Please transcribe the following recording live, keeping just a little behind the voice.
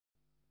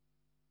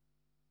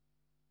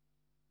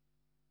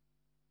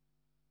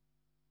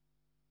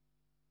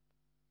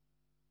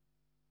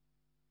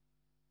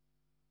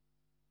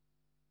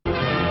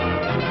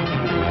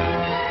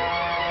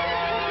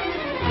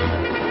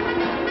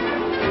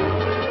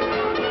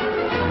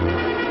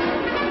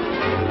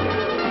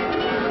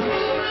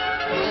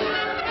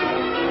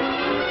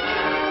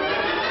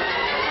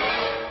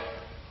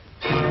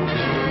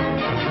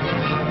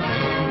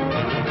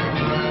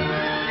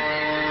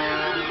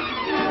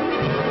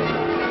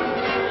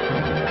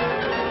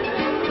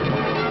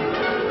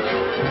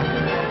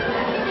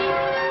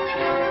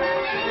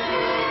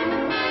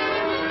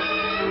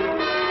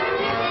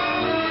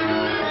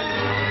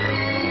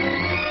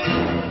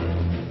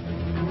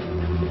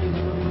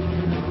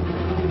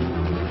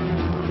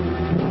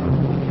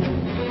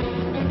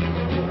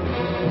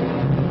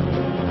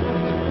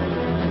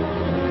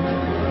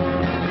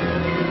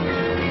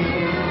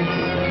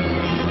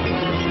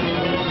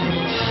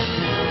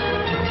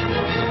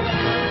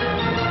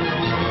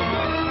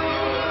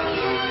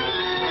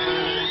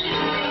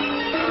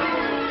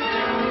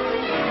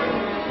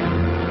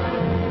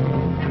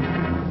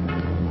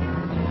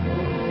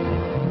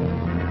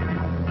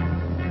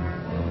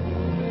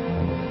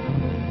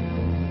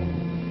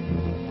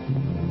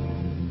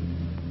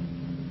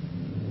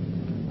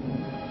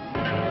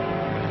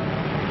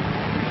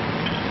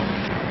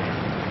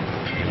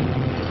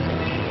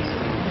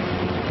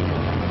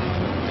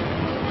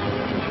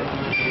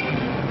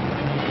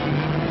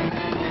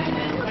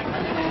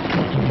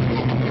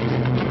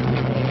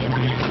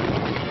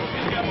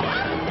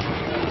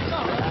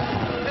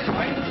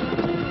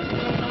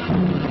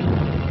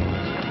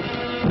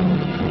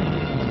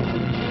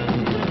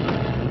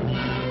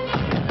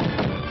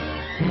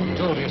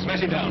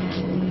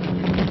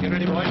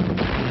boy.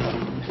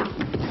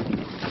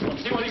 Well,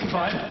 see what you can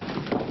find.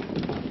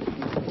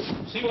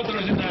 See what there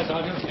is in there,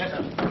 Sergeant. Yes,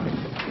 sir.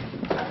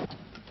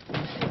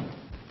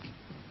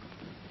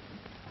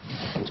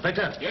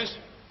 Inspector? Yes?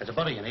 There's a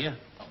body in here.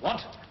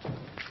 What?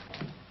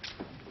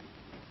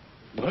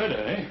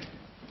 Murder, eh?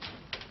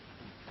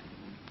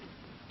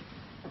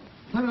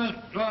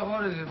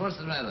 What is it? What's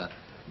the matter?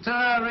 Tell her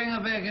I'll ring her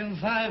back in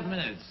 5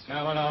 minutes.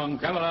 Come along,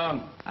 come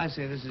along. I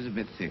say, this is a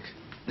bit thick.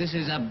 This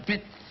is a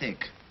bit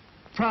thick.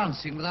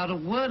 Prancing without a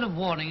word of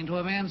warning into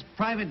a man's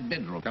private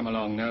bedroom. Come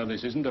along now.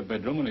 This isn't a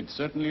bedroom, and it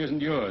certainly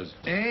isn't yours.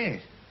 Eh?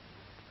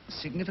 The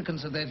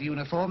significance of that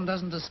uniform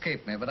doesn't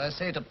escape me, but I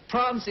say to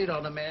prance in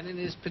on a man in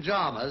his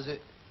pajamas...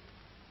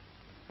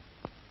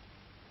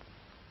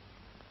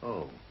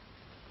 Oh.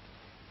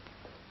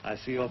 I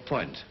see your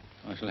point.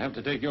 I shall have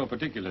to take your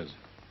particulars.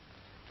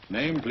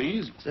 Name,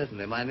 please?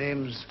 Certainly. My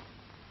name's...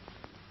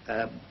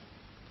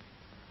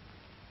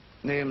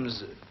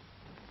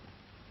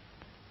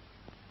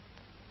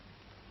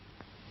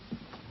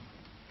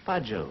 By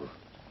Jove.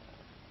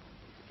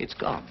 It's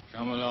gone.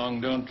 Come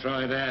along, don't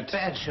try that.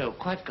 Bad show,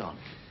 quite gone.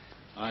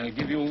 I'll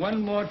give you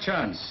one more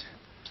chance.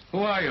 Who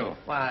are you?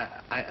 Why,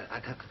 I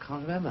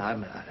can't remember.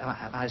 Am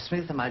I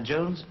Smith? Am I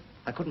Jones?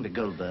 I couldn't be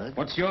Goldberg.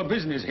 What's your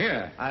business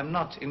here? I'm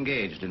not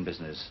engaged in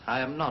business.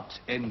 I am not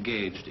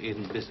engaged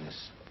in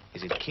business.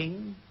 Is it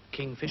King?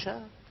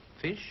 Kingfisher?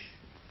 Fish?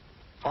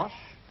 Fosh?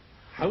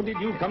 How did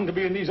you come to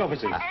be in these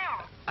offices?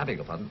 I beg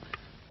your pardon.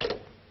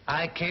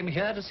 I came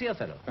here to see a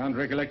fellow. Can't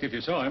recollect if you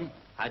saw him.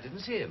 I didn't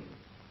see him.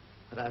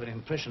 But I have an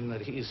impression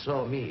that he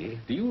saw me.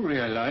 Do you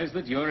realize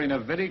that you're in a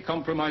very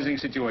compromising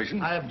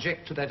situation? I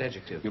object to that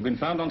adjective. You've been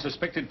found on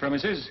suspected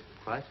premises.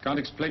 Quite. Can't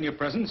explain your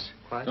presence.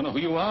 Quite. Don't know who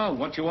you are,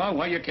 what you are,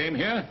 why you came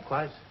here.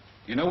 Quite.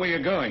 You know where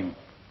you're going.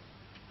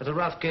 At a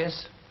rough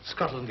guess,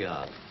 Scotland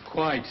Yard.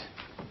 Quite.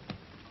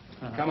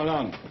 Come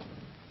along.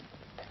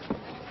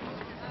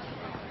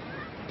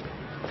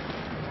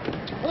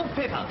 Oh,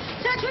 paper.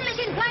 Search for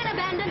missing plane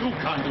abandoned. You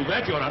can't do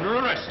that. You're under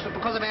arrest. But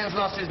because a man's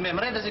lost his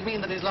memory, does it mean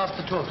that he's lost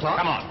the 2 o'clock?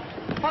 Come on.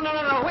 Oh,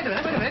 no. Wait a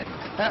minute.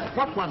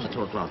 What won the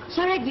 2 o'clock?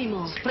 Sir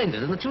Egmore.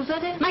 Splendid. And the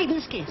 2:30?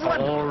 Maiden's kiss.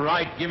 All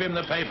right, give him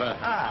the paper.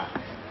 Ah.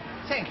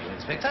 Thank you,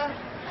 Inspector.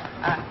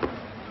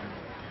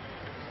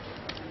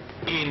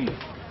 In.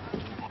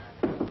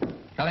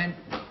 Come in.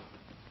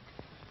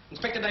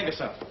 Inspector Davis,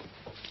 sir.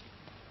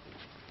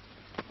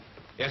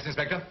 Yes,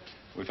 Inspector?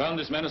 We found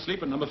this man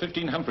asleep at number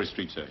 15 Humphrey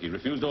Street, sir. He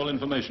refused all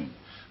information.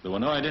 There were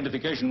no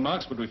identification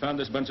marks, but we found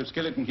this bunch of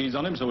skeleton keys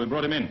on him, so we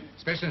brought him in.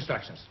 Special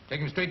instructions. Take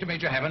him straight to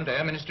Major Hammond,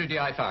 Air Ministry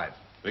DI-5.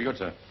 Very good,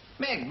 sir.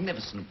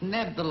 Magnificent.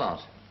 Nabbed the lot.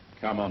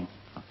 Come on.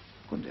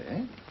 Good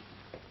day.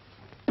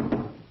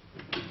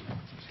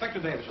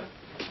 Inspector Davis, sir.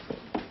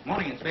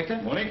 Morning,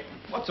 Inspector. Morning.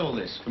 What's all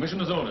this?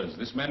 Commissioner's orders.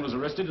 This man was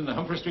arrested in the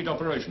Humphrey Street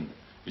operation.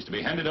 He's to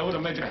be handed over to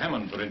Major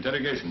Hammond for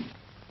interrogation.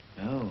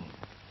 Oh.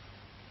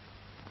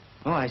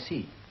 Oh, I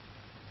see.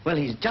 Well,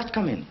 he's just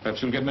come in.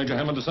 Perhaps you'll get Major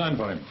Hammond to sign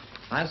for him.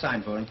 I'll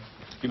sign for him.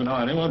 Keep an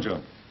eye on him, won't you?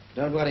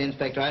 Don't worry,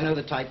 Inspector. I know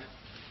the type.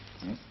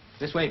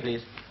 This way,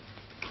 please.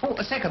 Oh,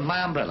 a second.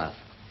 My umbrella.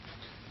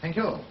 Thank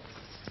you.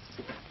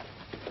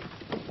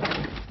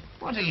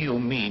 What do you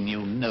mean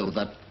you know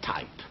the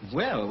type?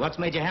 Well, what's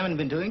Major Hammond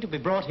been doing to be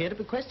brought here to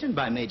be questioned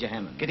by Major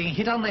Hammond? Getting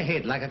hit on the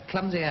head like a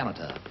clumsy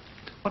amateur.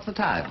 What's the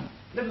time?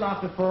 Little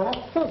after 4.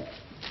 Oh.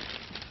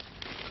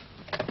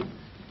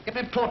 Get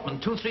me Portman,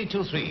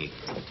 2323.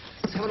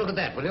 Let's have a look at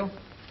that, will you?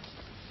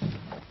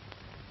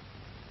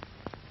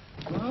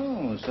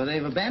 Oh, so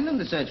they've abandoned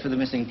the search for the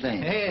missing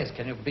plane. Yes,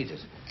 can you beat it?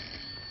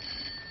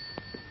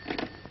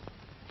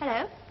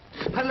 Hello?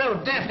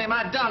 Hello, Daphne,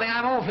 my darling.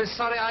 I'm awfully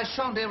sorry I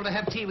shan't be able to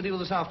have tea with you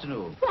this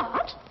afternoon.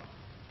 What?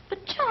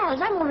 But,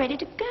 Charles, I'm all ready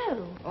to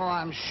go. Oh,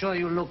 I'm sure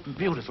you look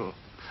beautiful.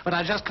 But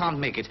I just can't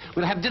make it.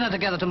 We'll have dinner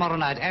together tomorrow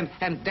night.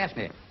 And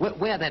Daphne,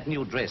 wear that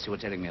new dress you were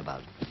telling me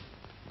about.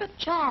 But,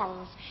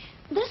 Charles,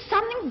 there's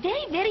something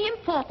very, very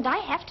important I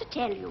have to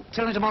tell you.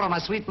 Tell me tomorrow, my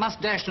sweet. Must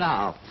dash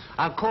now.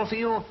 I'll call for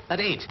you at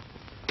 8.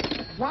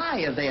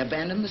 Why have they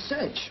abandoned the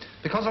search?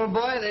 Because, old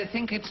boy, they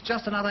think it's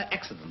just another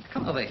accident.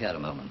 Come over here a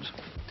moment.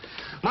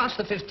 March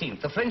the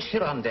 15th, the French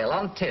Hirondelle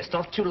on test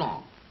off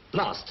Toulon.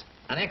 Lost.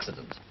 An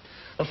accident.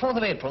 The 4th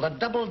of April, a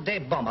double-day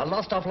bomber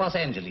lost off Los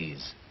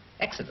Angeles.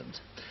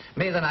 Accident.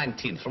 May the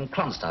 19th, from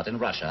Kronstadt in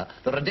Russia,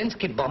 the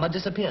Rudensky bomber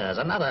disappears.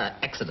 Another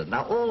accident.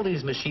 Now, all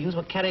these machines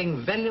were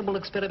carrying valuable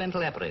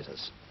experimental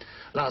apparatus.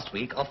 Last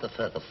week, off the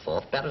Firth of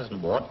Forth, Barrett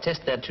and Ward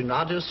test their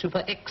Tornado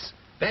Super X.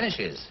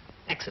 Vanishes.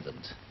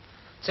 Accident.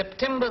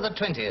 September the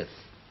 20th,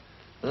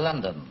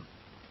 London.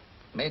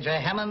 Major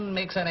Hammond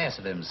makes an ass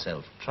of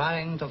himself,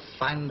 trying to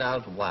find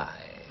out why.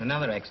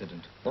 Another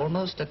accident.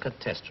 Almost a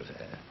catastrophe.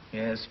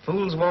 Yes,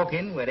 fools walk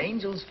in where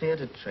angels fear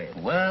to tread.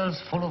 The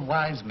world's full of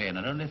wise men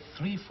and only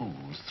 3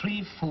 fools.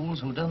 3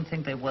 fools who don't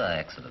think they were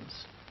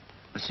accidents.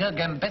 Monsieur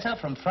Gambetta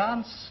from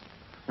France,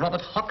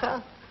 Robert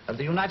Hocker of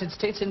the United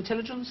States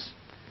Intelligence,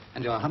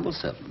 and your humble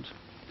servant.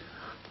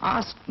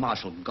 Ask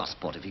Marshal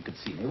Gosport if he could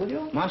see me, will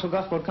you? Marshal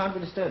Gosport can't be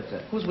disturbed,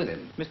 sir. Who's with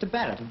him? Mr.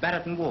 Barrett of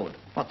Barrett and Ward.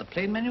 What, the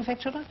plane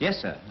manufacturer?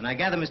 Yes, sir. And I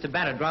gather Mr.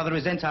 Barrett rather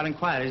resents our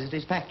inquiries at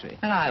his factory.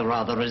 And I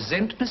rather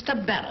resent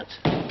Mr. Barrett.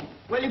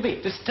 Where'll you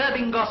be?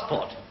 Disturbing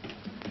Gosport.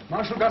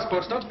 Marshal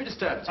Gosport's not to be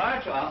disturbed. All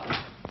right, you are.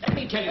 Let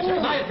me tell you, sir,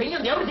 in my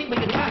opinion, the only thing we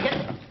can do to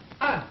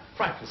get...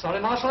 Frightfully sorry,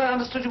 Marshal. I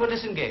understood you were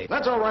disengaged.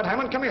 That's all right,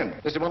 Hammond. Come in.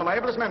 This is one of my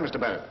ablest men, Mr.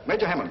 Barrett.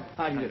 Major Hammond.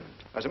 How do you do?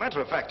 As a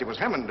matter of fact, it was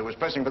Hammond who was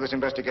pressing for this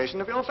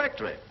investigation of your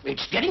factory.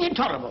 It's getting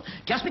intolerable.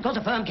 Just because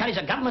a firm carries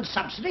a government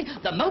subsidy,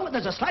 the moment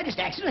there's the slightest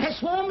accident, has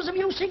swarms of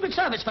you Secret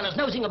Service fellows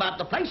nosing about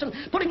the place and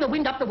putting the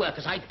wind up the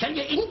workers. I tell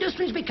you,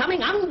 industry's becoming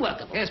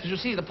unworkable. Yes, but you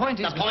see, the point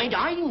is... The point?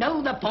 I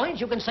know the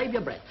point. You can save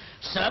your breath.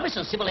 Service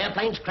and civil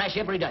airplanes crash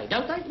every day,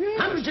 don't they? Yes.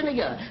 Hundreds in a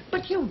year.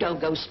 But you don't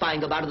go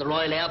spying about in the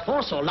Royal Air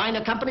Force or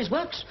liner companies'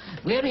 works.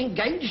 We're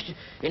engaged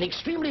in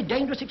extremely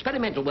dangerous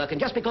experimental work, and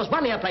just because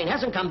one airplane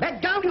hasn't come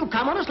back, down you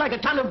come on us like a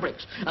ton of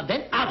bricks. And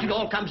then out it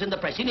all comes in the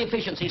press.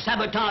 Inefficiency,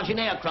 sabotage in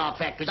aircraft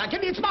factories. I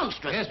tell you, it's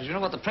monstrous. Yes, but you know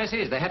what the press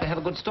is. They have to have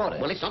a good story.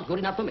 Well, it's not good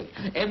enough for me.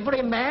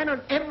 Every man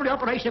and every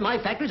operation in my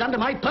factory is under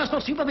my personal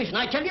supervision.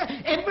 I tell you,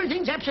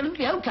 everything's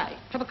absolutely okay.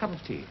 Have a cup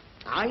of tea.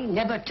 I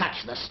never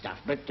touch the stuff,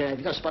 but if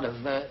you've got a spot of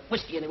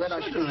whiskey anywhere,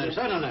 I should...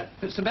 I don't know.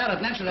 Mr. Barrett,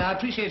 naturally, I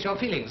appreciate your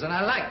feelings, and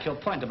I like your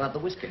point about the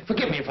whiskey.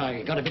 Forgive me if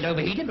I got a bit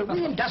overheated, but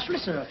we're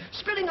industrialists are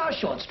splitting our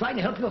shorts, trying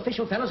to help you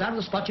official fellows out of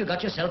the spot you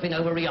got yourself in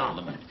over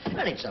rearmament.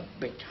 And it's a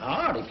bit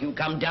hard if you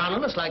come down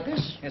on us like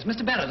this. Yes,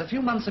 Mr. Barrett, a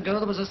few months ago,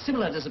 there was a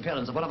similar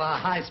disappearance of one of our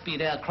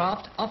high-speed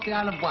aircraft off the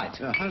Isle of Wight.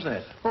 How's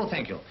that? Oh,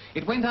 thank you.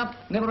 It went up,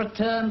 never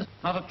returned.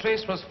 Not a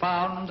trace was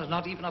found,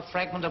 not even a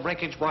fragment of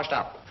wreckage washed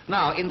up.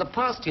 Now, in the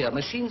past year,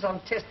 machines on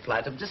test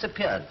flight have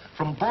disappeared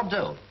from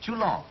Bordeaux,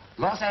 Toulon,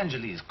 Los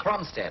Angeles,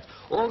 Kronstadt.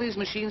 All these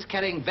machines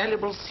carrying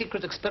valuable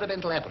secret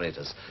experimental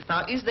apparatus.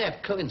 Now, is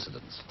that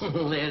coincidence?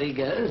 There he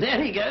goes,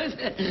 there he goes.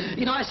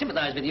 You know, I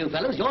sympathize with you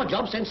fellows. Your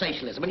job's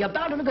sensationalism, and you're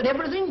bound to look at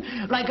everything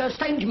like a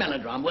stage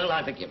melodrama. Well,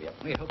 I forgive you.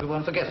 We hope you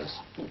won't forget us.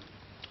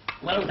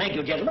 Well, thank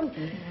you,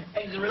 gentlemen.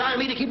 Rely on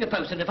me to keep you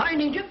posted. If I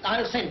need you,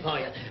 I'll send for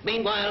you.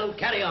 Meanwhile,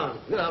 carry on.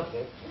 Good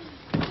afternoon.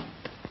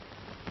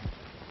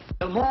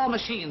 There are more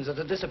machines that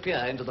have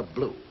disappeared into the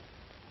blue.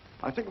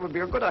 I think it would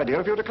be a good idea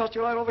if you were to cast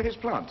your eye over his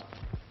plant.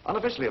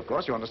 Unofficially, of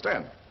course, you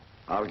understand.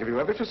 I'll give you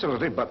every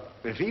facility, but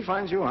if he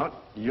finds you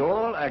out,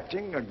 you're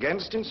acting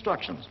against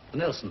instructions. The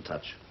Nelson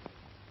touch.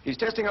 He's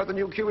testing out the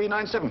new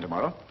QE-97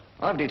 tomorrow.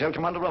 I've detailed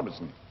Commander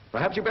Robertson.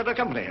 Perhaps you better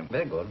accompany him.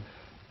 Very good.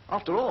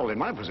 After all, in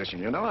my position,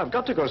 you know, I've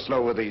got to go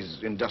slow with these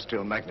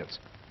industrial magnates.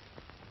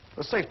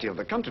 The safety of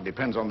the country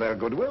depends on their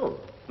goodwill.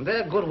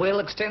 Their goodwill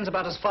extends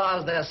about as far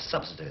as their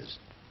subsidies.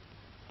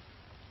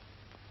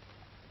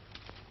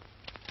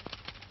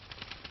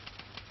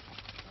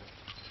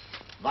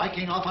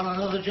 Viking off on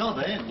another job,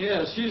 eh?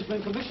 Yes, she's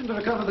been commissioned to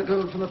recover the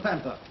gold from the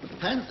Panther. The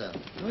Panther?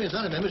 Oh, yes,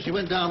 I remember she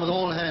went down with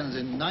all hands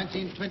in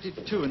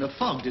 1922 in a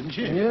fog, didn't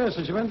she? Yes,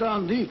 and she went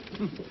down deep.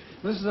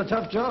 This is a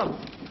tough job.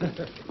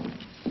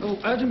 Oh,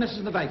 urgent message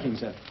in the Viking,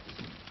 sir.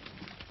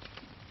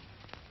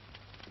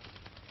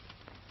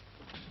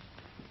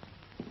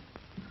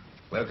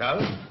 Well,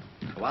 Carl?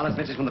 A wireless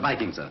message from the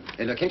Viking, sir.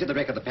 They located the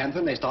wreck of the Panther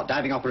and they start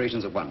diving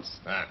operations at once.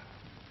 Ah.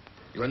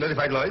 You have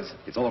notified Lloyds?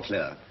 It's all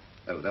clear.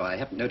 Oh, though I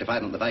haven't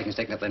notified them that the Vikings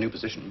taken up their new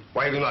position.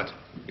 Why have you not?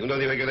 You know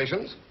the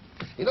regulations?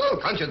 In all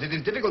conscience, it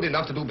is difficult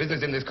enough to do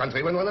business in this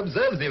country when one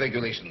observes the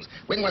regulations.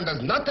 When one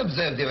does not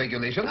observe the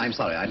regulations... I'm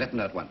sorry, I let them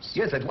know at once.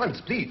 Yes, at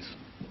once, please.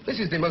 This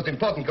is the most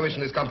important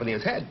commission this company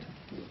has had.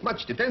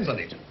 Much depends on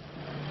it.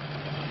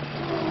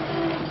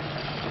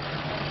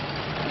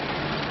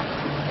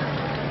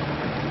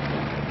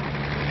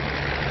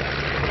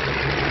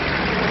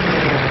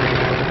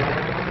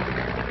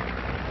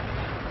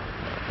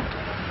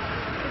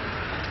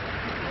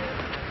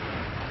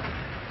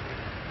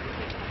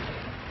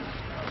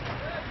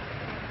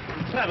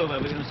 Travel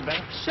over with you, Mr.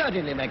 Barrett.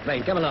 Certainly,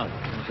 McBain. Come along.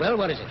 Well,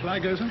 what is it? Shall I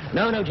go, sir?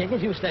 No,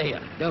 Jenkins, you stay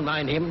here. Don't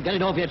mind him. Get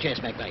it off your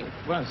chest, McBain.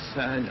 Well,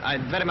 sir,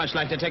 I'd very much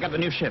like to take up the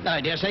new ship. I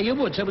dare say you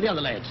would, so with the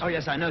other lads. Oh,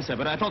 yes, I know, sir,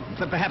 but I thought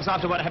that perhaps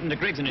after what happened to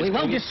Griggs and his We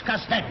won't crew-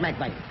 discuss that,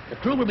 McBain. The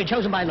crew will be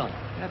chosen by lot.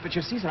 Yeah, but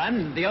you see, sir,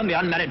 I'm the only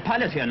unmarried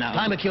pilot here now.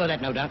 Time to cure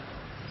that, no doubt.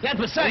 Yeah,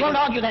 but sir... We won't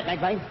argue that,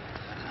 McBain.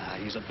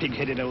 He's a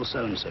pig-headed old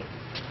so-and-so.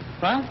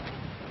 Well?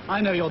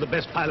 I know you're the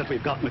best pilot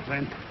we've got,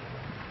 McLean.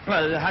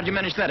 Well, how'd you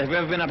manage that? Have you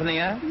ever been up in the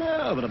air?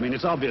 No, but I mean,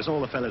 it's obvious.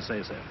 All the fellas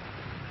say so.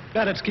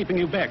 Barrett's keeping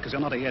you back because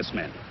you're not a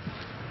yes-man.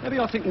 Maybe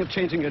you're thinking of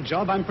changing your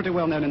job. I'm pretty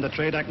well known in the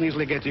trade. I can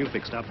easily get you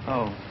fixed up.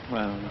 Oh,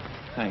 well,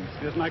 thanks.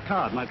 Here's my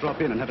card. Might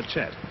drop in and have a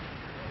chat.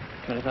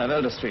 25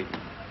 Elder Street.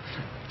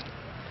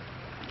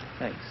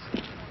 Thanks.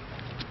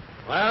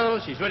 Well,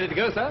 she's ready to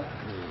go, sir.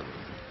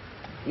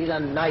 He's a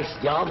nice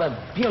job,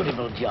 a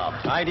beautiful job.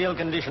 Ideal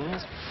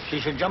conditions. She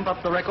should jump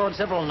up the record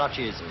several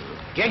notches.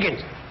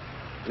 Jenkins,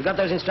 you got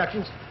those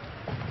instructions?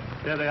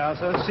 There they are,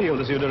 sir. Sealed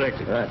as you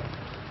directed. Right.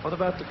 What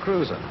about the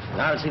cruiser?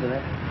 I'll see to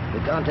that. We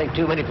can't take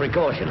too many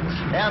precautions.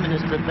 Air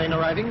Minister plane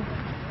arriving.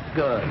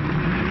 Good.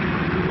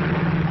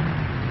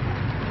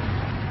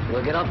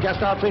 We'll get off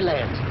just after he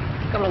lands.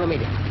 Come along and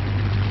meet him.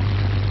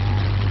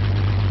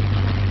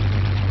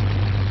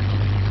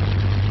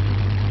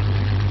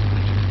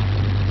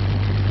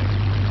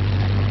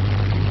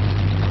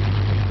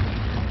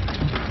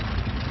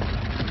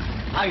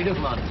 How do you do,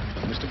 Commander?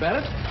 Mr.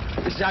 Barrett?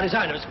 This is our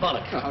designer, Mr.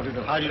 Pollock. Oh, how do you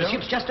do? How do you do? The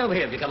ship's just over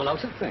here if you come along,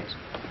 sir. Thanks.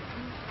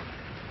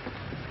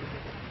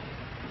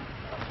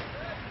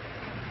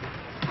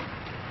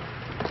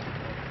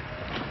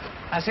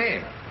 I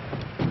say,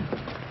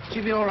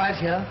 she'll be all right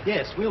here?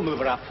 Yes, we'll move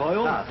her up for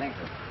you. Ah, thank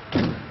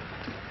you.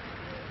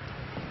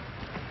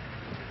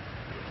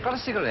 Got a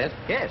cigarette?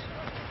 Yes.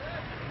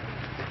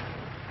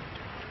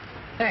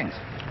 Thanks.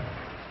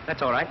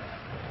 That's all right.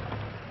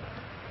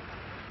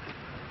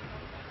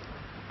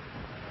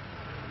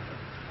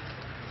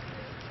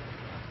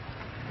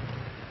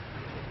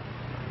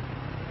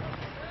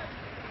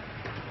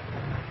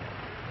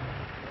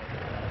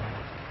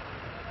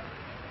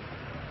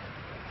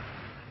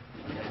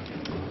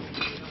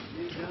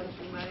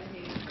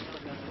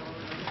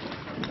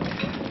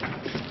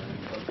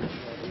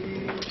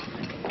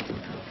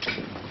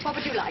 What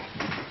would you like?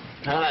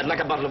 I'd like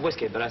a bottle of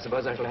whiskey, but I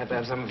suppose I shall have to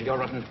have some of your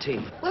rotten tea.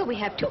 Well, we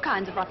have two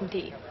kinds of rotten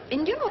tea.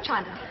 Indian or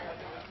China?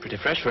 Pretty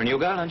fresh for a new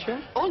girl, aren't you?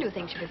 All new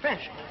things should be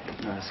fresh.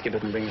 Skip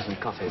it and bring me some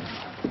coffee.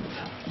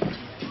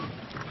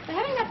 They're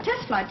having that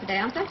test flight today,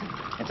 aren't they?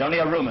 It's only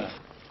a rumor.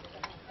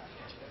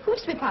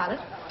 Who's to be pilot?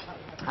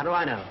 How do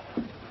I know?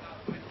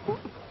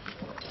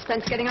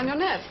 Spence getting on your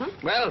nerves, huh?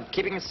 Well,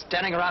 keeping us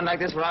standing around like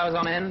this for hours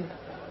on end,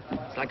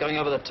 it's like going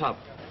over the top.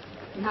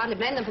 You can hardly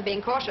blame them for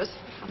being cautious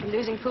after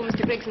losing poor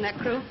Mr. Griggs and that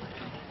crew.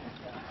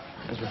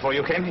 It was before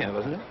you came here,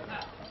 wasn't it?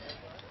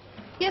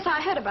 Yes, I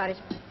heard about it.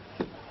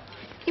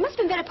 He must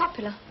have been very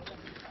popular.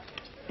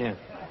 Yeah.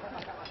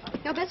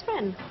 Your best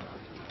friend.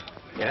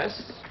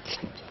 Yes?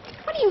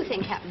 What do you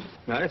think happened?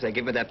 Well, if they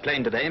give me that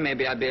plane today,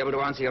 maybe I'd be able to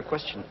answer your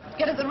question.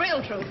 Get at the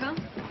real truth, huh?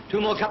 2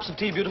 more cups of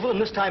tea, beautiful,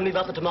 and this time leave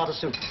out the tomato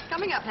soup.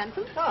 Coming up,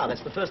 handsome. Ah,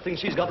 that's the first thing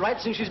she's got right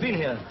since she's been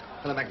here.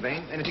 Hello,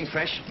 McVeigh. Anything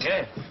fresh?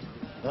 Yeah.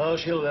 Oh,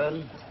 she'll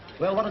learn.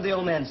 Well, what did the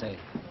old man say?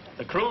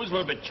 The crews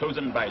will be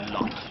chosen by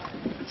lot.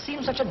 It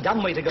seems such a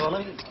dumb way to go on. I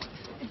mean,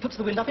 it puts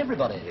the wind up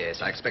everybody.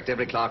 Yes, I expect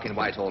every clerk in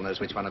Whitehall knows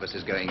which one of us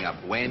is going up,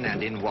 when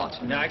and in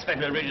what. No, I expect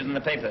we'll read it in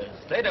the papers.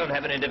 They don't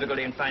have any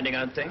difficulty in finding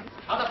out things.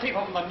 Other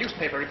people from the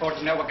newspaper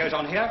reporters know what goes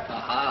on here.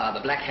 Aha,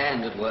 the Black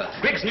Hand at work.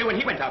 Griggs knew when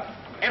he went up.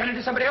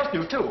 Evidently somebody else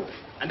knew, too.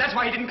 And that's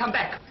why he didn't come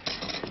back.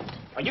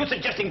 Are you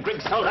suggesting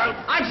Griggs sold out?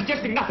 I'm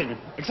suggesting nothing,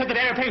 except that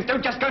airplanes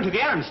don't just go into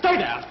the air and stay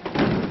there.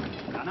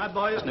 Now,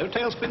 boys, no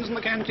tailspins in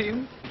the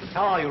canteen.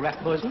 How are you, rat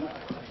poison?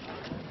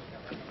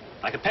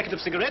 Like a packet of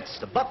cigarettes,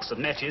 a box of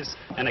matches,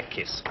 and a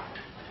kiss.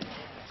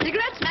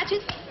 Cigarettes,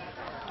 matches?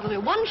 It'll be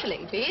 1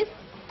 shilling, please.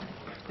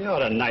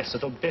 You're a nice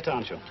little bit,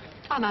 aren't you?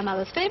 I'm my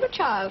mother's favorite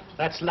child.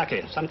 That's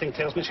lucky. Something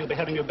tells me she'll be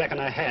having you back in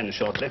her hand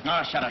shortly.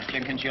 Oh, shut up,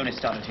 Jenkins. She only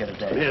started here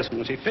today. Yes,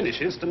 when she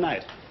finishes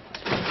tonight.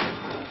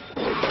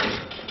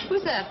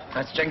 Who's that?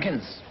 That's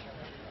Jenkins.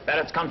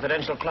 Barrett's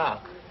confidential clerk.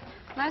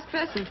 Nice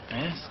person.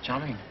 Yes,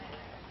 charming.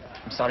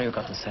 I'm sorry you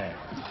got the sack.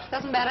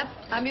 Doesn't matter.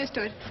 I'm used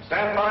to it.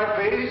 Stand by,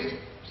 please.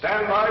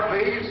 Stand by,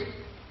 please.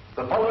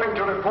 The following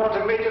to report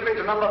immediately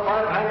to number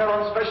 5 hangar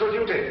on special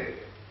duty.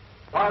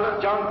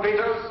 Pilot John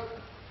Peters.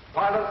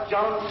 Pilot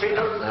John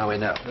Peters. Now we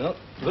know. Well,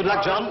 good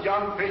luck, John. Pilot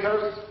John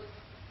Peters.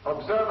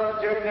 Observer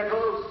J.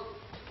 Nichols.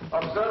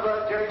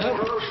 Observer J.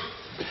 Nichols.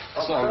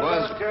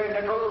 Observer J.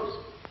 Nichols.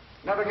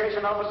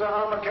 Navigation Officer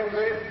R.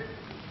 Mackenzie.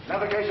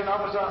 Navigation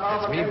Officer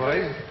R. That's me,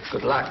 Mackenzie. boys.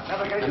 Good luck.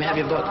 Navigation Let me have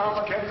your book.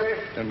 Officer R.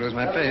 Mackenzie. Don't lose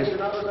my face.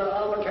 Navigation Officer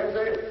R.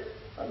 Mackenzie.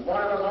 And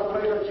wireless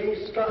operator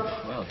G. Scott.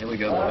 Well, here we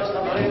go, boys.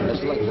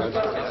 Let's look, folks.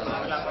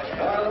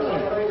 Wireless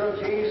operator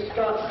G.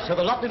 Scott. So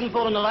the lot didn't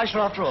fall on Elisha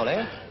after all,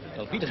 eh?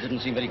 Well, Peters didn't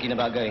seem very keen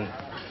about going.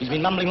 He's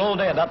been mumbling all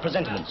day about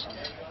presentiments.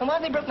 And why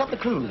have they broken up the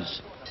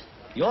crews?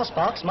 Your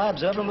Sparks, my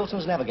observer, and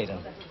Wilson's navigator.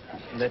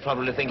 They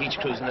probably think each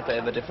crew's in the favor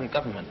of a different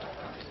government.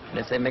 And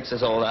if they mix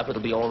us all up,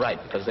 it'll be all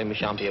right, because then we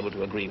shan't be able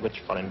to agree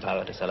which foreign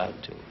power to sell out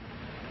to.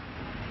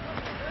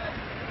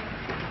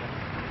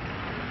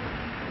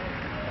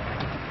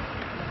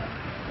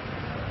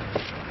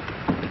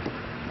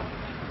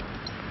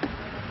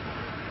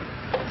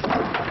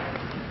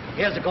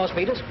 Here's the course,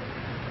 Peters.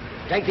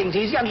 Take things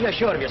easy until you're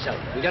sure of yourself.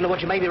 You don't know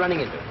what you may be running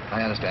into.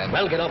 I understand.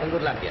 Well, get off and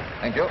good luck to you.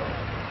 Thank you.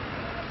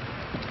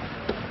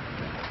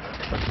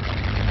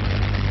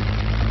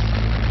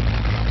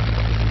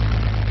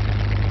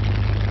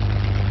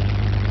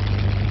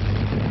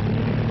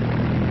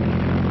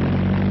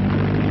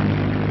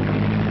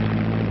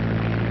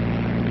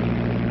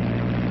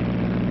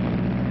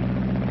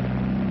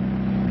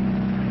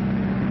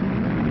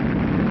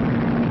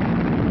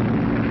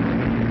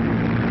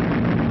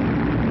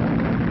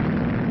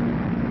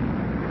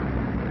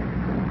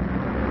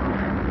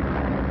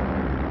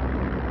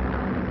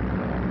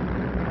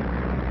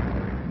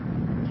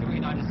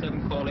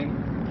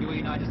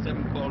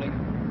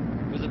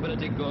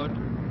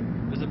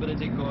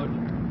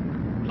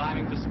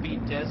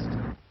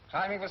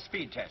 Climbing for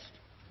speed test.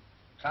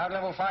 Cloud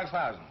level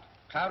 5,000.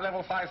 Cloud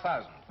level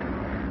 5,000.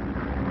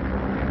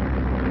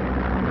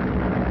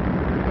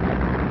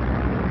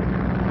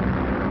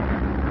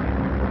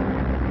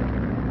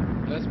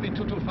 Speed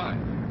 225.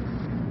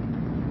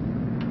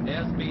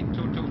 Airspeed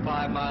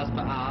 225 miles per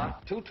hour.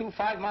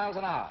 225 miles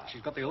an hour.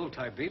 She's got the old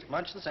type beat.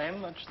 Much the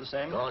same, much the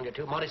same. Go on, you're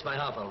too modest by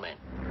half, old man.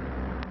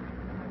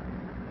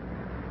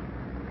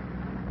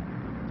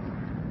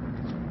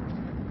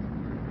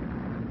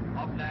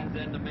 Off Land's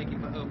End and making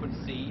for open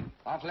sea.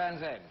 Off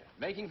Land's End,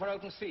 making for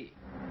open sea.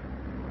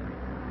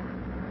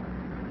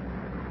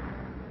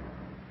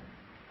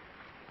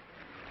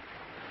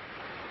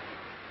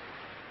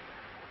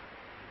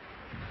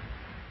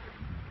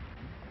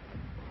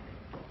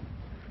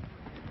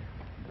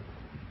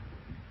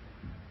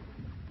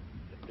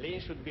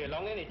 Plane should be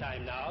along any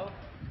time now.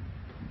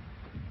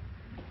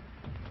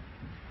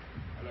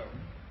 Hello.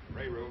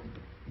 Ray Room.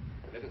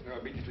 Let us know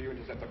immediately you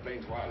intercept the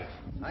plane's wireless.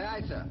 Aye,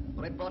 aye, sir.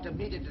 Report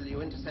immediately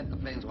you intercept the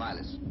plane's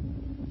wireless.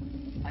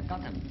 I've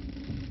got them.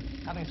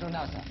 Coming through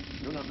now, sir.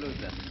 Do not lose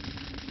them.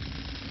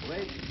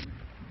 Wait.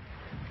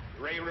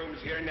 Ray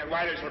Room's hearing their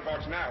wireless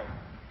reports now.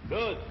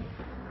 Good.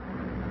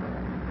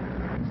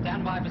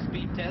 Stand by for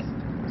speed test.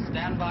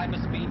 Stand by for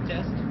speed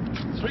test.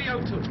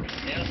 302.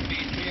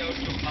 Airspeed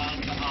 302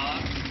 miles per hour.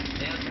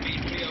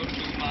 Airspeed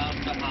 302 miles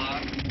per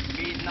hour.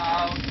 Speed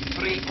now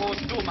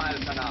 302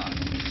 miles an hour.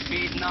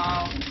 Speed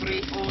now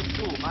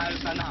 302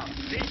 miles an hour.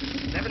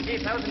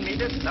 70,000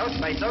 meters south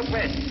by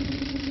southwest.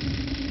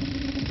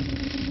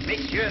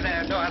 Make sure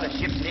there are no other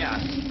ships near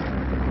us.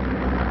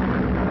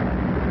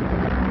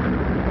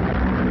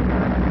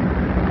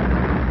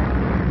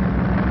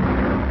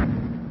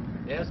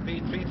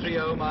 Airspeed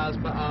 330 miles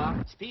per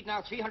hour. Speed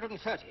now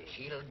 330.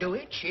 She'll do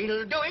it,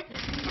 she'll do it.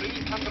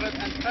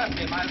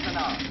 330 miles an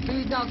hour.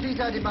 Speed now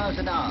 330 miles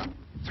an hour.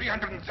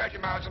 330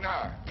 miles an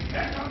hour.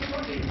 Aircraft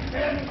approaching,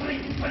 bearing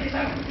 327.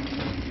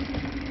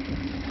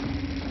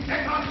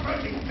 Aircraft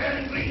approaching,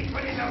 bearing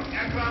 327.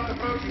 Aircraft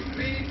approaching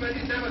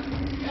 327.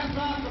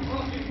 Aircraft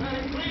approaching,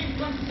 bearing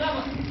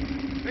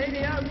 327.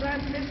 Radio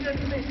transmission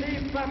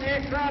received from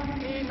aircraft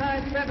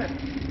E97.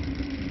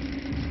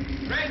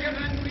 Radio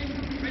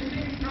transmission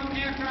received from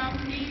aircraft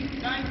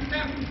E97.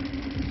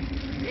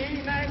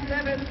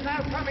 E97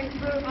 now coming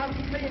through on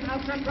screen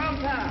of control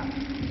tower.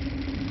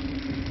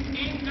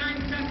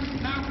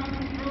 E97 now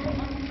coming through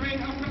on screen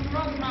of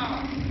control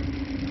tower.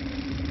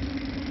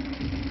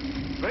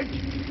 Bridge?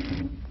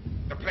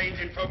 The plane's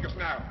in focus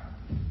now.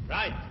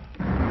 Right.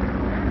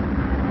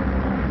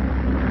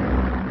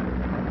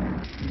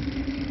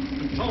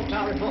 Control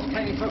tower reports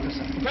plane in focus,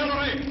 sir.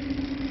 Accelerate!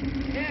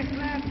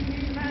 Aircraft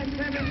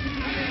E97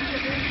 coming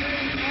within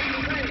range of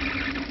the range.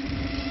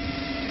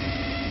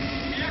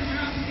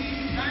 Aircraft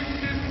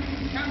E97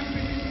 coming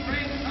within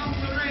range of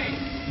the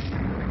range.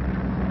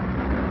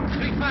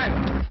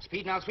 35.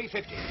 Speed now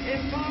 350.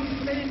 Inform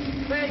speed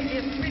train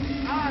is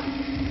switched on.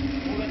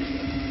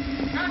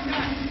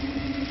 Contact!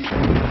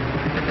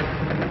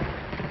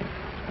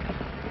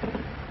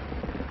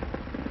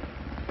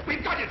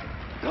 We've got it!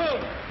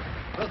 Good.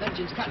 Both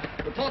engines cut.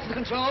 Report to the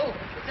control.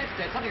 The set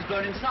state, something's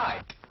blown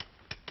inside.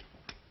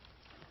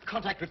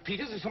 Contact with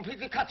Peters is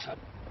completely cut, sir.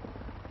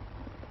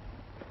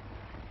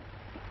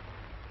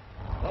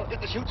 Well, if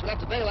the chutes will have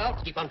to bail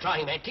out. Keep on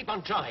trying, man, keep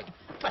on trying.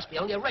 Must be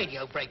only a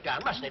radio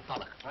breakdown, mustn't it,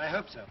 Pollock? I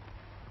hope so.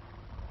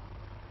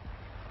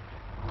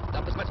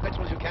 Dump as much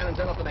petrol as you can and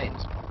turn off the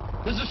mains.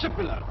 There's a ship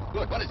below.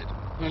 Good, what is it?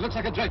 It looks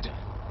like a dredger.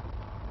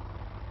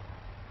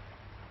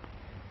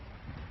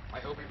 I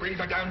hope he brings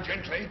her down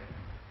gently.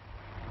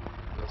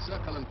 We'll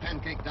circle and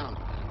pancake down.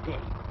 Good.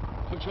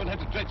 Looks we'll have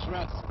to dredge for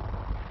us.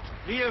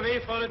 Clear away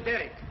for the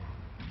derrick.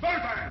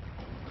 Bullfire!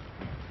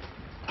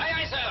 Aye,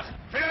 aye, sir.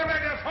 Clear away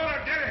the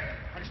forward derrick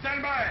and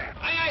stand by.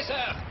 Aye, aye,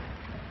 sir.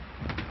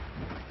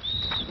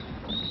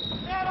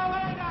 Clear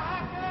away the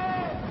hackney!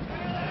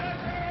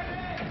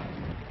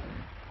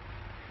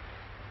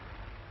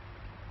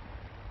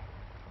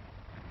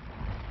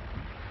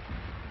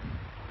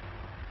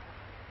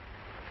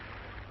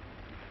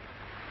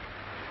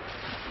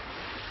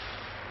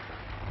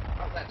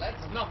 How's that, lads?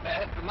 Not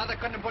bad. The mother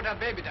couldn't have put her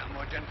baby down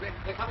more gently.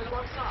 They're coming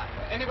alongside.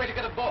 Any way to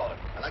get aboard?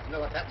 I'd like to know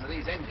what happened to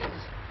these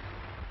engines.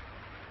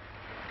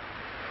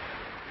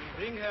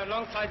 Bring her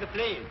alongside the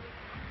plane.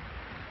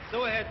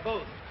 So ahead,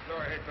 both. Go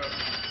ahead, both.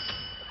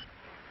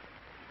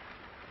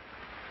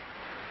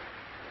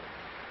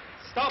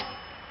 Stop.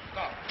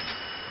 Stop.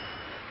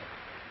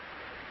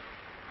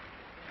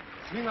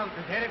 Swing out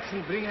the derricks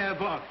and bring her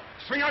aboard.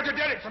 Swing out the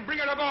derricks and bring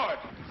her aboard.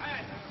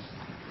 Aye.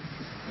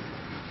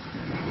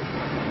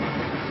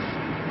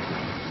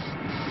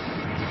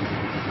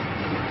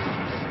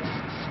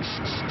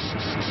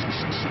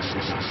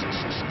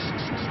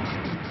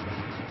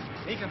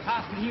 Make her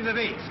fast and heave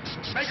away.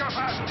 Make her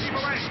fast. Keep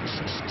away.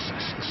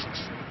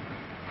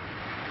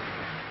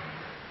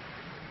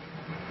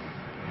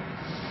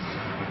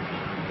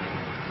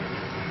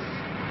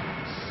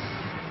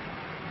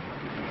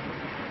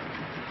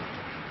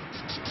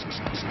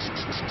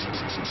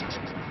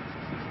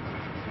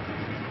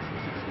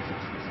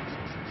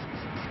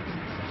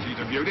 She's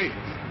a beauty.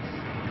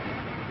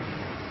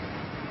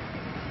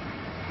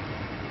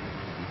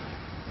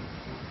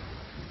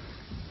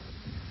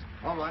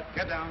 All right,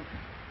 get down.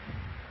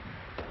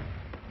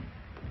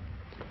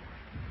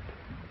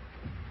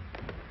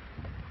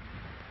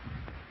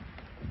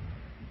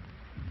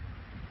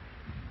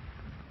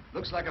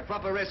 Looks like a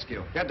proper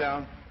rescue. Get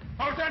down.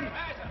 Fulton!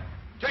 Aye, sir.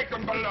 Take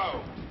them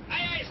below.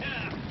 Aye, aye,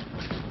 sir.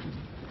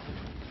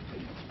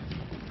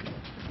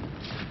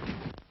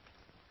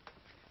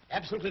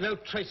 Absolutely no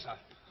trace, sir.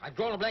 I've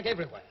drawn a blank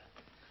everywhere.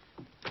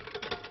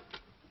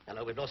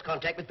 Hello, we've lost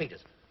contact with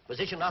Peters.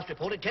 Position last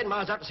reported 10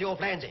 miles out to see off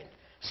Land's End.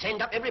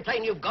 Send up every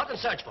plane you've got and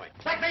search for it.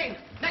 McBain!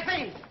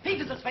 McBain!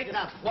 Peters has faded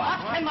out.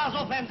 What? 10 miles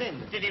off Land's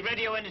End. Did he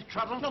radio any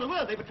trouble? Not a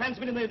word. They were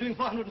transmitting they were doing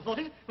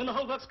 440 when the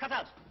whole works cut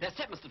out. Their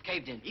set must have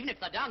caved in. Even if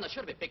they're down, they should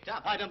have been picked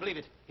up. I don't believe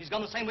it. He's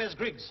gone the same way as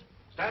Griggs.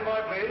 Stand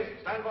by, please.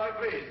 Stand by,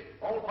 please.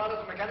 All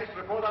pilots and mechanics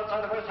report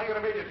outside the first hangar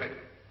immediately.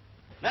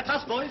 That's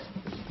us, boys.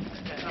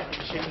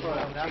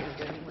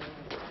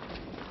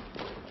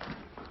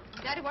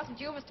 Glad it wasn't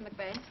you, Mr.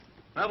 McBain.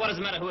 Well, what does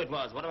it matter who it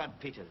was? What about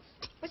Peters?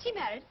 Was he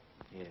married?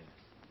 Yes.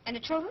 And the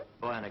children?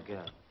 Boy and a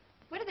girl.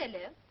 Where do they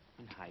live?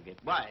 In Highgate.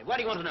 Why? Why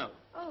do you want to know?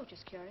 Oh,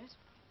 just curious.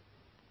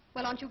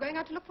 Well, aren't you going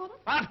out to look for them?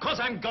 Of course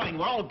I'm going.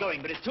 We're all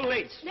going, but it's too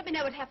late. Let me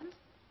know what happened.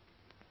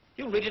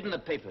 You'll read it in the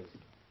papers.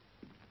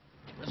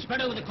 We'll spread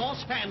over the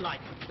course,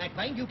 fan-like.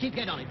 McBain, you keep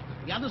head on it.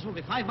 The others will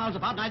be 5 miles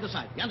apart on either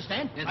side. You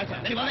understand? Yes,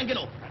 sir. Very well, then get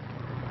off.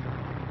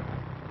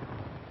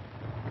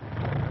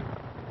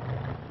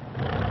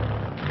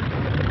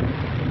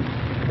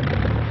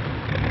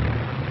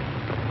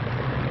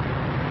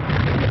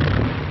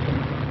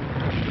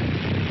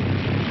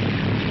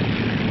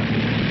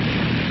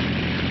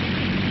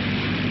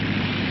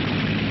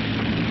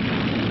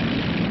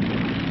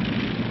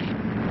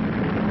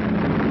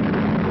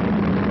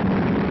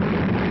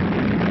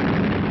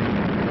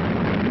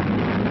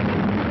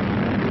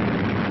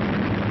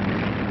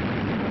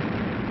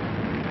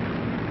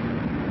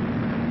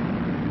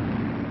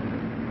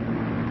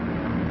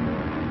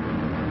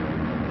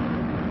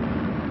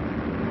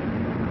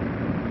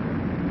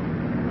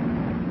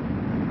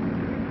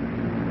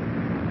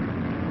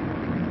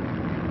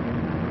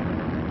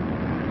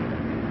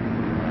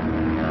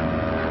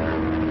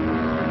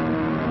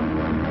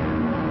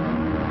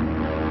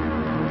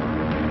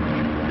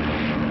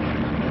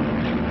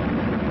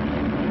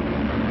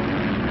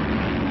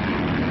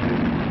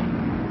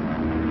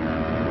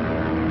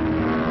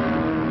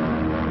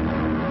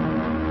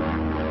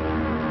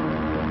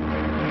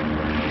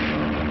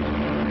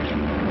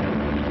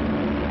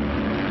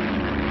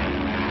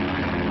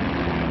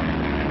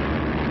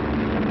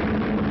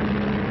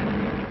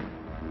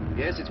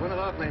 Yes, it's one of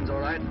our planes, all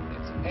right.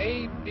 It's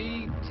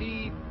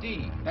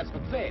ABTD. That's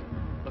McBain.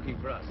 Looking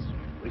for us.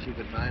 Wish you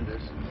could find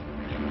us.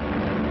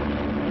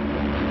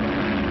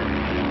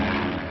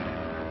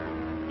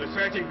 The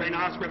searching plane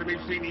asks whether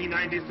we've seen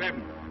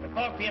E-97.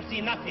 Report we have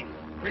seen nothing.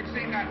 We've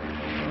seen nothing.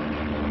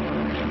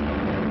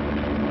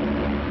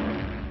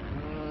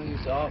 Oh,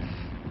 he's off.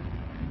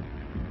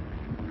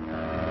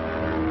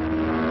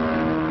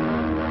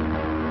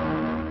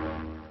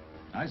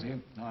 I see.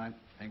 All right,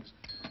 thanks.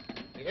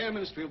 The Air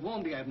Ministry have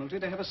warned the Admiralty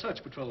they have a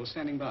search patrol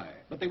standing by,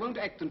 but they won't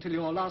act until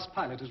your last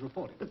pilot is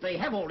reported. But they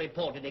have all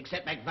reported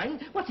except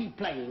McBain. What's he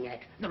playing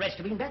at? The rest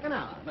have been back an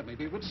hour. That may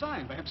be a good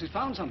sign. Perhaps he's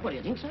found something. What do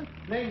you think, sir?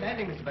 Main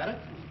landing, Mr. Barrett.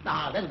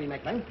 Ah, that'll be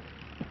McBain.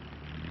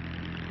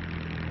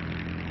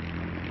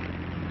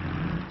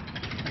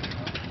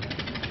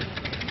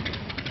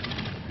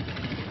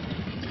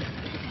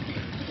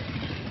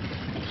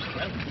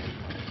 Well,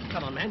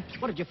 come on, man.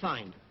 What did you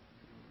find?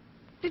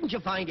 Didn't you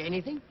find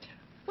anything?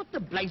 What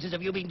the blazes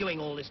have you been doing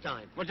all this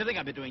time? What do you think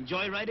I've been doing?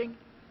 Joyriding?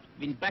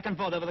 Been back and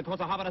forth over the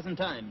course of half a dozen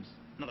times.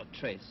 Not a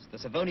trace. The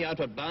Savonia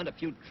outward bound, a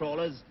few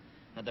trawlers,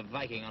 and the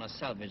Viking on a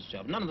salvage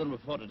job. None of them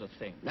reported a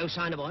thing. No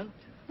sign of oil?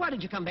 Why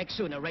did you come back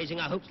sooner, raising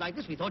our hopes like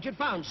this? We thought you'd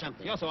found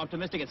something. You're so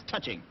optimistic, it's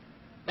touching.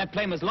 That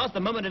plane was lost the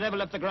moment it ever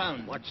left the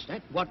ground. What's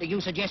that? What are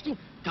you suggesting?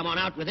 Come on,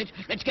 out with it.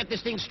 Let's get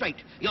this thing straight.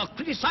 You're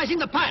criticizing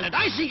the pilot.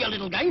 I see your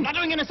little game. Not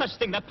doing any such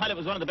thing. That pilot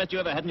was one of the best you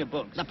ever had in your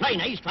books. The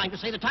plane, he's trying to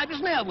say the type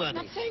isn't airworthy.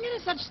 Not saying any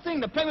such thing.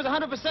 The plane was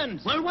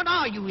 100%. Well, what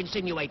are you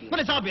insinuating? Well,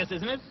 it's obvious,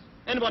 isn't it?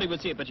 Anybody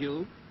would see it but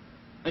you.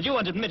 And you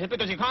won't admit it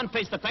because you can't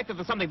face the fact that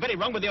there's something very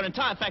wrong with your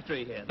entire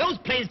factory here. Those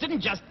planes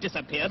didn't just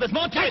disappear. There's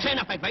more to it. That's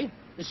enough, McBain.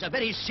 This is a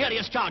very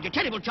serious charge, a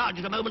terrible charge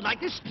at a moment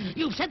like this.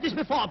 You've said this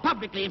before,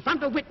 publicly, in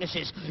front of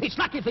witnesses. It's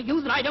lucky for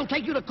you that I don't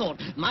take you to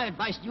court. My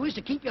advice to you is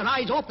to keep your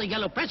eyes off the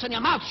yellow press and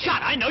your mouth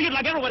shut. I know you'd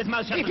like everybody's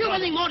mouth shut. If you've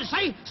anything more to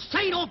say,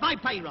 say it off my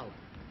payroll.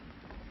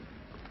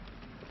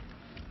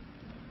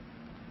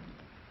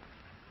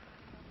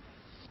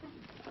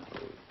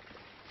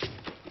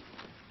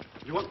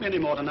 You want me any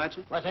more tonight,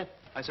 sir? What's that?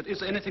 I said, is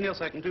there anything else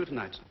I can do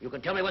tonight, sir? You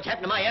can tell me what's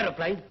happened to my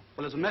aeroplane.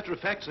 Well, as a matter of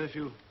fact, sir, if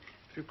you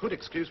could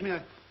excuse me,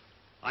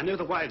 I know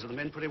the wives of the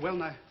men pretty well,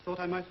 and I thought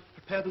I might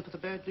prepare them for the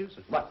bad news.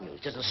 Sir. What news?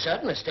 Isn't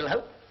certain there's still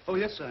hope? Oh,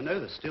 yes, sir, I know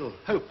there's still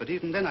hope, but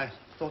even then I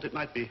thought it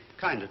might be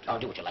kinder to... I'll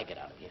do what you like, get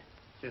out of here.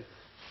 Yes.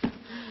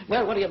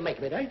 Well, what do you make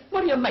of it, eh?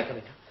 What do you make of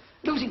it?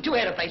 Losing two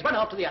aeroplanes, one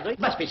after the other. It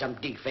must be some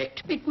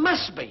defect. It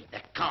must be.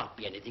 There can't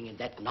be anything in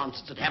that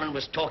nonsense that Hammond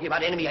was talking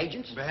about enemy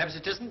agents. Perhaps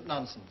it isn't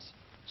nonsense.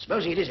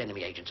 Supposing it is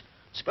enemy agents.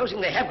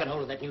 Supposing they have got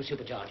hold of that new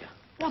supercharger.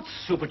 What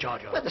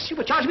supercharger? Well, the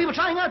supercharger we were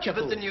trying out, you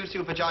But fool. the new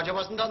supercharger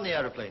wasn't on the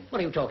aeroplane.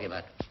 What are you talking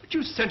about? But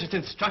you sent it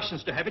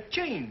instructions to have it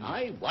changed.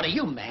 What are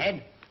you,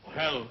 mad?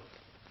 Well,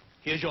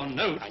 here's your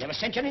note. I never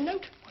sent you any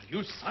note. Well,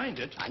 you signed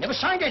it. I never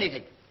signed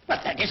anything.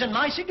 But that isn't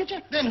my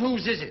signature. Then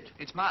whose is it?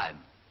 It's mine.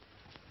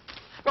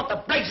 What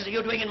the blazes are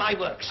you doing in my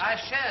works? I've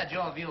shared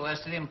your view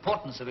as to the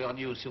importance of your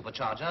new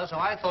supercharger, so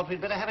I thought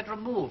we'd better have it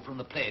removed from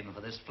the plane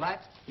for this flight.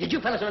 Did you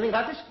fellas know anything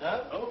about this?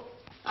 No. Oh.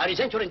 I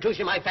resent your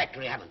intrusion in my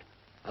factory, Hammond.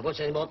 I won't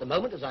say any more at the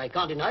moment, as I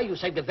can't deny you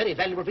saved a very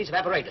valuable piece of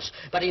apparatus.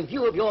 But in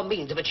view of your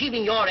means of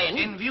achieving your end...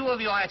 In view of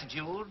your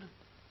attitude,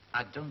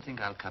 I don't think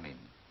I'll come in.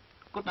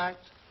 Good night.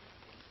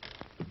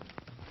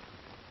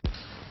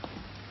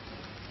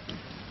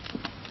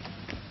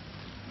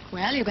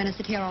 Well, you're going to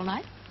sit here all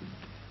night?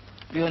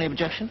 Have you any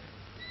objection?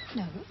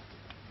 No.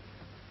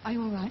 Are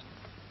you all right?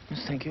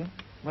 Yes, thank you.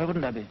 Why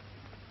wouldn't I be?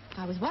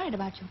 I was worried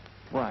about you.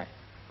 Why?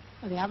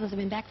 Well, the others have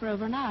been back for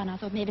over an hour, and I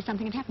thought maybe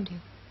something had happened to you.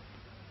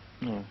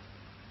 No.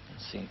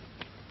 I see.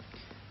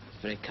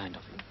 It's very kind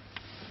of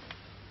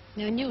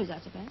you. No news, I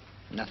suppose?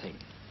 Nothing.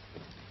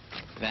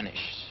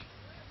 Vanished.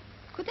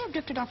 Could they have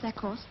drifted off their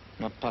course?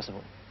 Not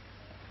possible.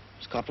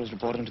 Scott was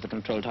reporting to the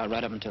control tower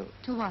right up until...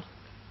 To what?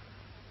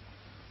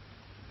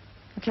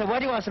 Okay, why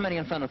do you ask so many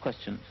infernal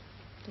questions?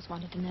 Just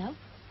wanted to know.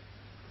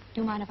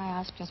 Do you mind if I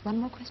ask just one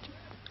more question?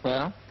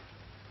 Well?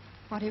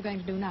 What are you going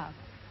to do now?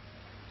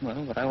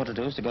 Well, what I want to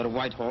do is to go to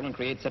Whitehall and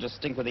create such a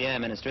stink with the Air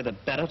Ministry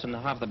that Barrett and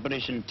half the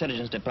British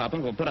Intelligence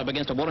Department will put up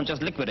against a wall and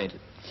just liquidate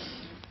it.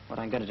 What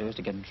I'm going to do is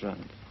to get drunk.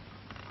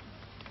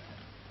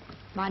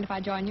 Mind if I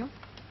join you?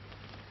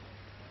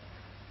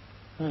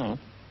 No.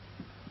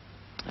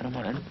 I don't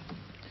mind.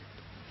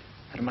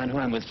 I don't mind who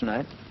I'm with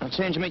tonight. I'll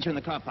change and meet you in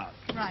the car park.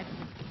 Right.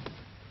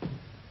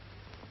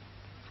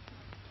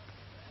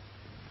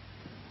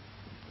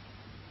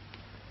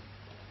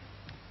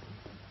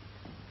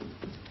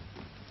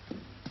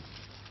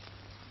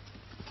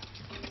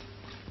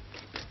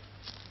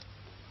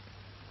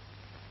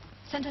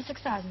 Center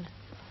 6000.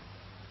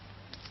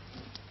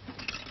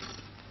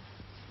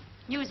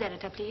 News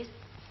editor, please.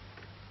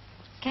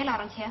 Kay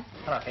Lawrence here.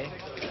 Hello, Kay.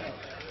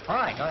 All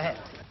right, go ahead.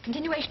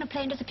 Continuation of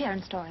plane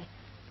disappearance story.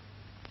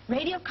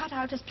 Radio cut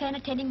out as plane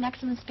attaining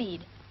maximum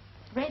speed.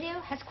 Radio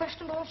has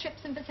questioned all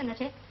ships in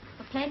vicinity,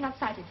 but plane not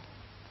sighted.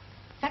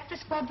 Factory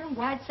squadron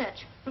wide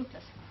search,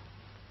 fruitless.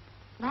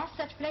 Last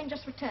search plane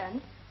just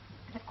returned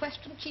and have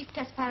questioned Chief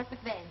Test Pilot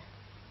McVane.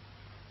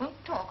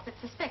 Won't talk, but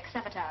suspects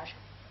sabotage.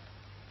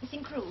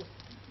 Missing crew.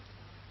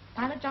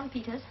 Pilot John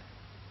Peters.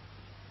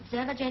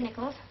 Observer J.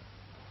 Nichols.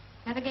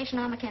 Navigation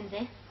R.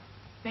 Mackenzie.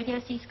 Radio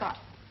C. Scott.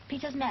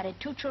 Peters married,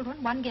 2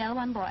 children, 1 girl,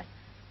 1 boy.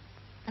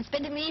 And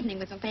spending the evening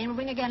with McVane. Will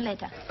ring again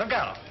later. Good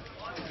girl.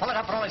 Pull it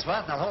up for all it's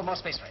worth and I'll hold more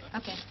space for it.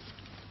 Okay.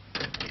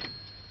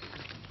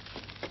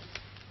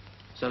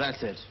 So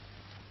that's it.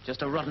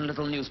 Just a rotten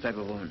little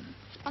newspaper woman.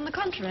 On the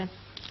contrary,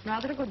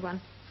 rather a good one.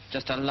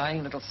 Just a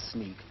lying little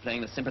sneak,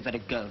 playing the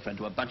sympathetic girlfriend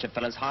to a bunch of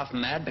fellas half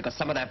mad because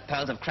some of their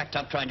pals have cracked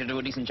up trying to do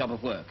a decent job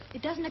of work.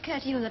 It doesn't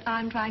occur to you that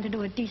I'm trying to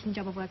do a decent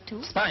job of work,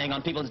 too? Spying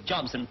on people's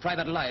jobs and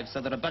private lives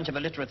so that a bunch of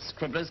illiterate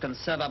scribblers can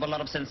serve up a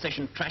lot of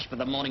sensation trash for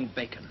the morning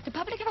bacon. The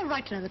public have a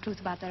right to know the truth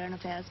about their own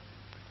affairs.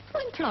 Who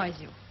employs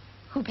you?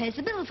 Who pays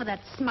the bill for that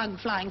smug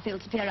flying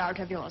field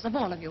superiority of yours, of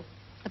all of you?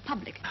 The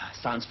public.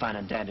 Sounds fine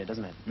and dandy,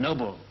 doesn't it?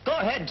 Noble. Go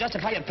ahead,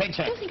 justify your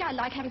paycheck. Do you think I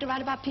like having to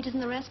write about Peters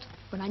and the rest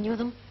when I knew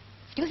them?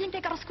 Do you think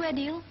they got a square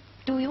deal?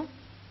 Do you?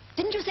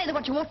 Didn't you say that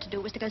what you ought to do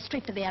was to go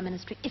straight to the Air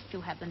Ministry if you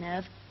have the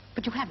nerve?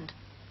 But you haven't.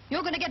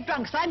 You're going to get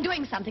drunk, so I'm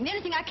doing something, the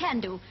only thing I can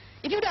do.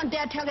 If you don't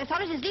dare tell the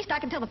authorities, at least I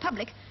can tell the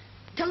public.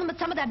 Tell them that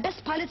some of their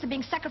best pilots are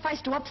being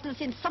sacrificed to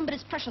obstinacy and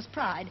somebody's precious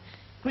pride.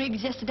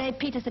 Griggs yesterday,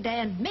 Peters today,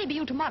 and maybe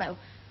you tomorrow.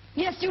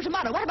 Yes, you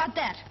tomorrow. What about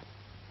that?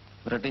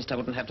 But at least I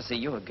wouldn't have to see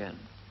you again.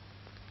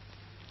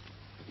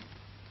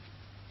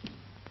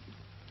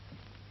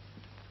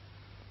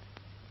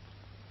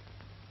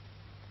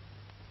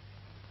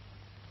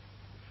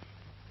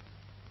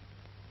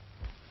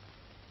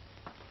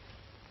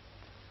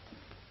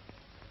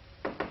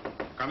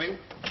 Coming.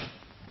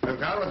 Well,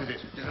 Carl, what is it?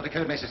 Just got a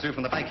code message through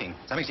from the Viking.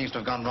 Something seems to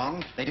have gone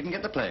wrong. They didn't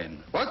get the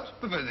plane. What?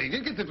 But they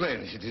did get the plane.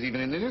 It is even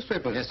in the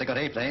newspaper. Yes, they got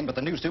a plane, but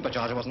the new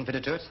supercharger wasn't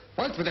fitted to it.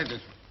 What? But that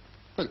is...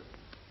 Well,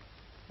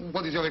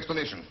 what is your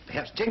explanation?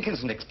 Perhaps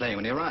Jenkins can explain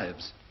when he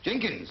arrives.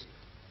 Jenkins?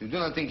 You do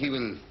not think he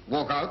will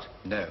walk out?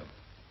 No.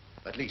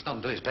 At least not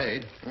until he's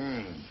paid.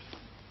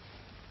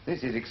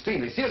 This is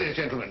extremely serious,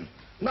 gentlemen.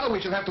 Now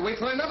we shall have to wait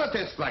for another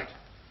test flight.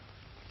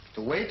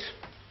 To wait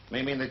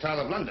may mean the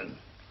Tower of London.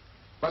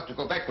 But to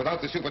go back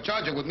without the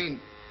supercharger would mean...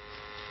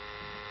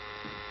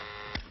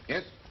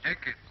 Yes?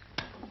 Jenkins.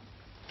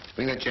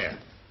 Bring that chair.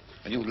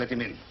 And you let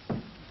him in.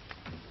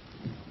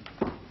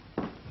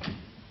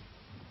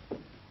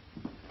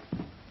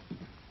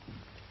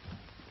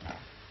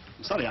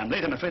 Sorry I'm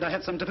late. I'm afraid I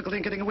had some difficulty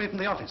in getting away from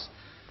the office.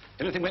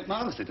 Everything went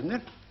marvelously, didn't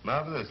it?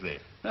 Marvelously.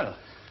 Well,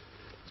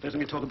 suppose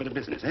we talk a bit of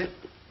business, eh?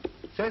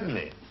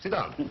 Certainly. Sit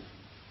down.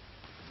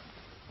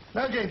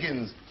 Now,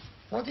 Jenkins,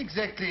 what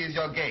exactly is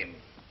your game?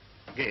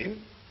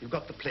 Game? You've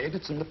got the plane,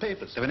 it's in the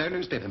papers. There were no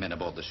newspaper men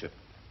aboard the ship.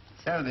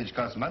 Salvage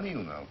costs money,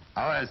 you know.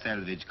 Our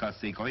salvage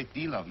costs a great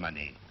deal of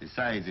money.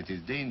 Besides, it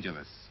is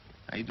dangerous.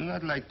 I do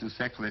not like to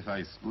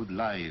sacrifice good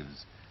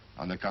lives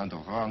on account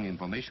of wrong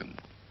information.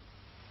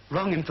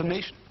 Wrong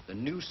information? The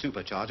new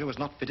supercharger was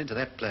not fitted to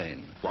that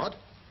plane. What?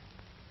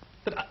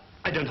 But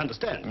I don't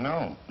understand.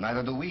 No,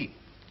 neither do we.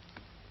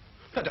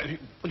 But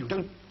you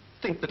don't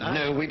think that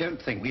No, we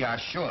don't think. We are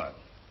sure.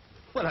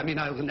 Well, I mean,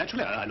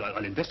 naturally,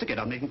 I'll investigate.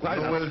 I'll make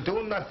inquiries. You will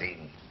do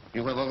nothing.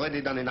 You have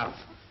already done enough.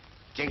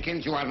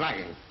 Jenkins, you are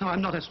lying. No,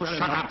 I'm not as well.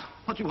 Shut up.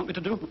 What do you want me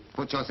to do?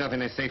 Put yourself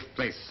in a safe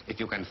place, if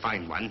you can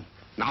find one.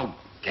 Now,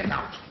 get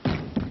out.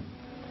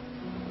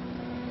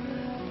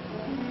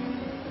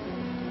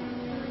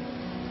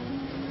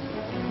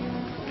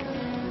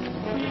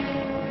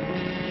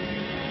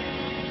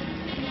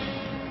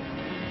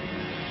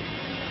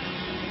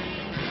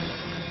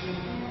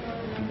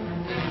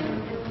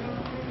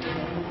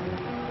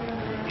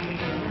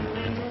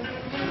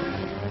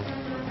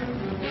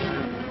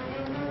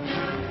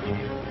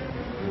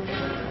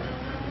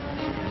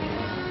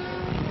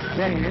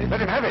 There he is. Let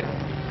him have it.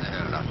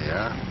 No, not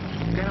here.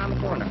 Get around the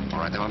corner. All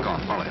right, then I'll go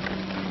on. Follow him.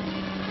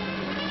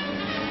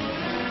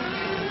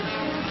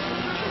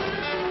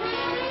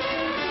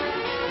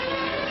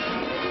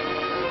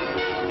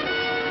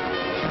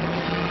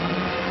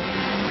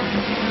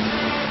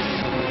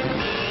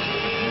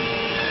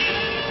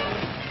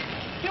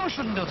 You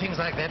shouldn't do things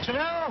like that, you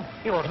know.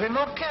 You ought to be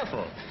more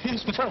careful.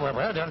 Yes, but...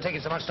 Well, don't take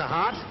it so much to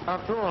heart.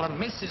 After all, a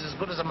miss is as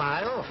good as a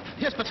mile.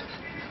 Yes, but...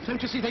 Don't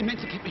you see, they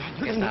meant to keep me...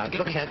 Yes, now,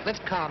 look here. Let's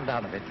calm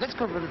down a bit. Let's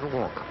go for a little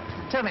walk.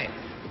 Tell me,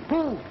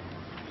 who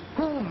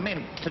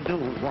meant to do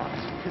what?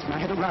 Listen, I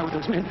had a row with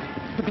those men.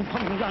 They've been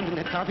pulling around in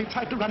their car. They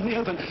tried to run me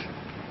over.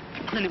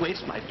 Anyway,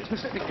 it's my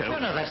business. Let me go.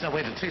 No, that's no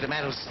way to treat a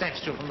man who's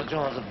snatched you from the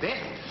jaws of death.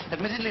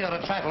 Admittedly, you're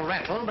a trifle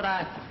rattled, but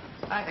I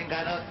think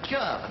I know a cure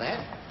for that.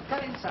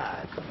 Come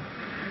inside.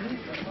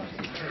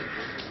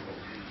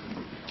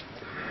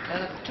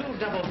 2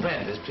 double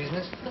brandies, please,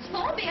 miss. There's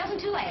 4 beers and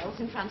 2 ales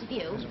in front of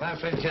you. My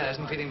friend here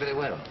isn't feeling very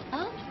well.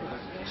 Oh?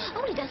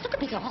 Oh, he does look a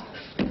bit off.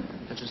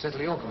 That should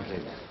settle your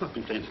complaint. What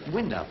complaint?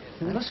 Wind up.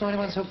 I never saw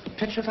anyone so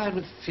petrified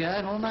with fear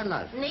in all my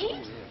life.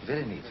 Neat?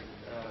 Very neat.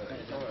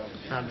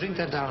 Now, drink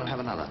that down and have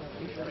another.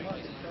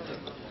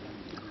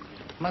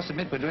 Must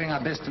admit, we're doing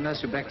our best to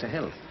nurse you back to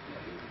health.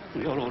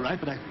 You're all right,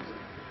 but I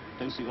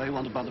don't see why you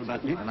want to bother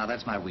about me. Now,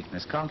 that's my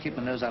weakness. Can't keep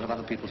my nose out of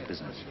other people's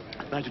business.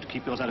 I'd like you to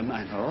keep yours out of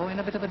mine. Oh, in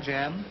a bit of a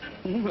jam?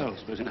 Well,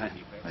 supposing I...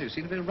 Well, you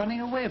seem to be running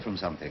away from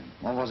something.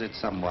 Or was it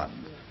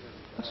someone?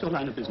 What's your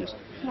line of business?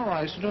 Oh,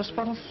 I used to do a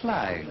spot of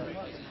flying.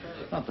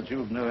 Not that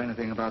you'd know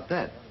anything about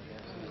that.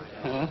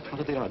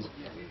 What are the odds?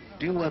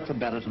 Do you work for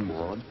Barrett and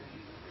Ward?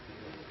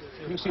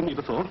 Have you seen me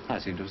before? I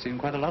seem to have seen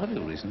quite a lot of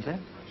you recently.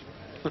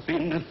 But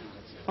been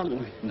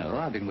following me? No,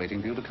 I've been waiting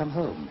for you to come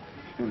home.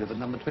 You live at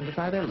number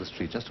 25 Elder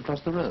Street, just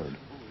across the road.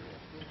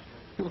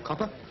 You a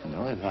copper?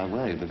 No, if I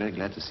were, you'd be very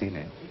glad to see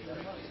me.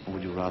 Or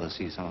would you rather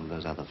see some of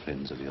those other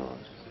friends of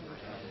yours?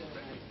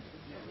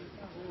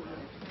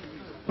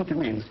 What do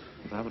you mean?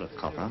 If I were a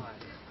copper,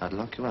 I'd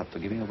lock you up for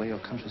giving away your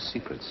country's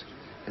secrets.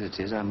 As it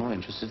is, I'm more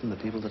interested in the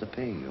people that are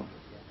paying you.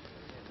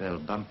 They'll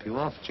bump you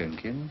off,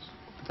 Jenkins.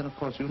 But then, of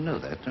course, you know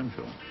that, don't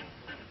you?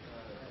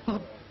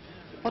 Well,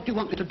 what do you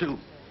want me to do?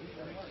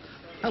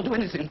 I'll do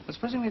anything. Well,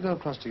 supposing we go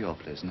across to your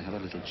place and have a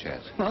little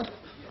chat. What?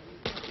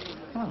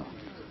 Oh.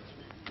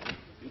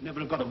 You'd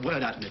never have got a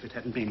word out of me if it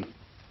hadn't been.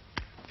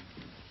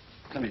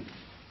 Come in.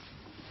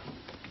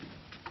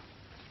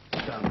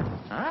 Sit down.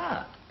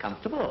 Ah,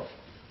 comfortable.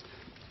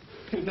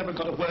 You'd never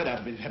got a word out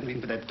of me if it hadn't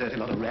been for that dirty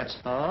lot of rats.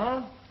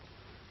 Oh?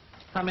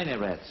 How many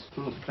rats?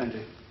 Oh,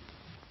 plenty.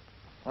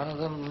 One of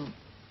them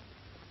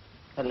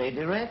a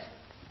lady rat?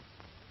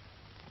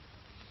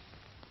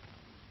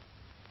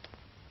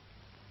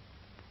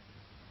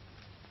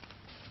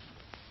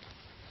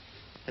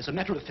 As a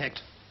matter of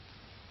fact,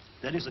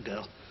 there is a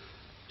girl.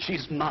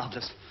 She's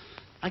marvelous.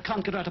 I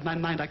can't get her out of my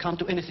mind. I can't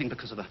do anything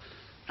because of her.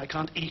 I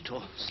can't eat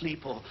or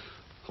sleep or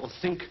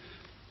think.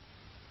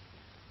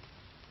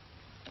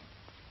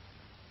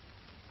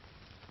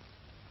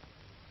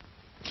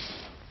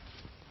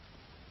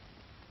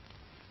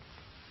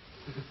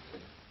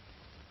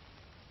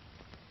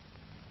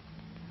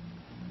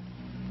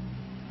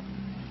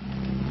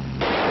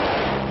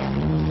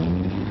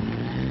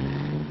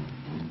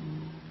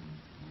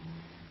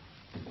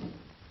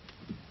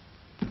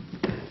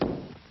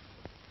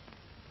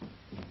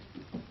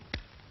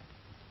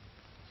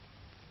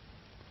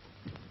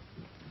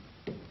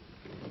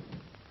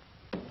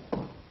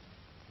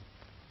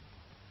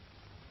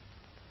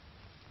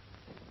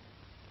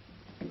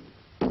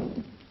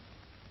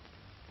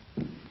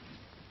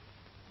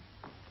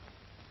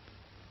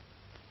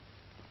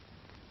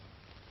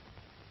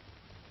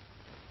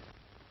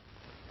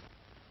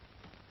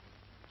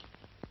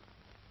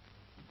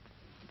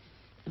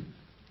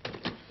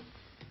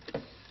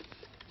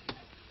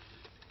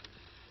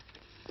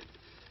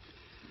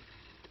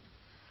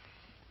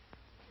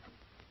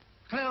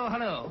 Hello,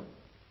 hello.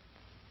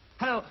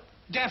 Hello.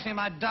 Daphne,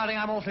 my darling,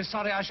 I'm awfully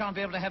sorry I shan't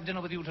be able to have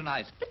dinner with you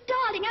tonight. But,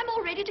 darling, I'm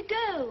all ready to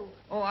go.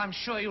 Oh, I'm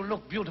sure you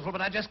look beautiful,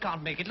 but I just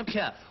can't make it. Look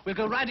here, we'll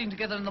go riding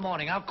together in the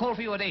morning. I'll call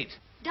for you at 8.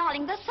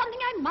 Darling, there's something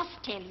I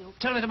must tell you.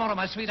 Tell me tomorrow,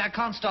 my sweet. I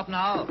can't stop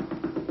now.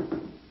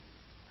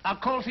 I'll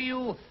call for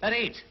you at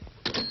 8.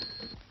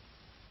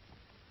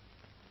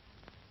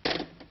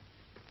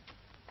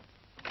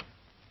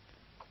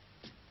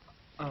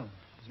 Oh,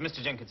 is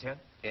Mr. Jenkins here?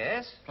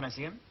 Yes? Can I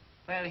see him?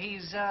 Well,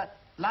 he's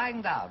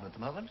lying down at the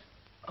moment.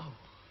 Oh.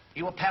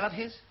 You a pal of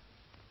his?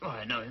 Oh,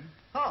 I know him.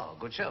 Oh,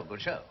 good show,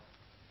 good show.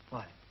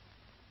 Why?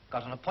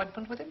 Got an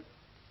appointment with him?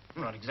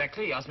 Not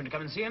exactly. He asked me to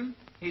come and see him.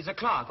 He's a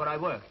clerk where I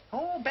work.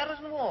 Oh, Barrett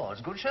and Ward's.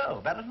 Good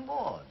show, Barrett and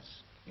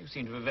Ward's. You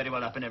seem to be very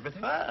well up in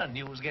everything. Well,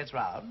 news gets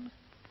round.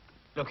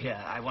 Look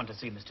here, I want to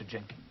see Mr.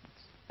 Jenkins.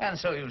 And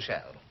so you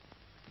shall.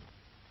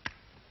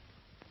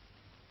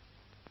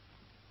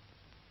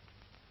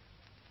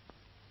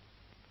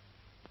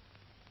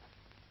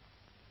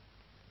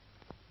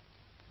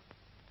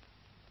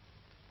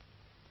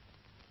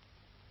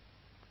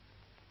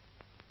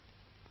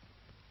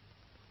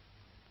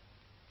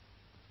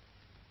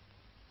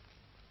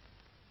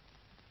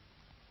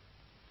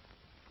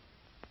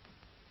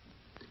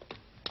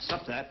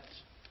 Stop that.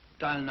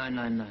 Dial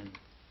 999.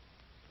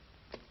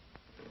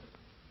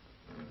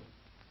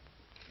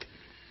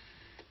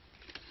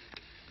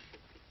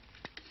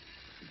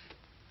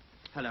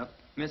 Hello.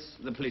 Miss,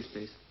 the police,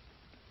 please.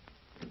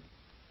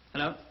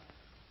 Hello?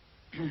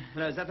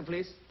 Hello, is that the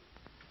police?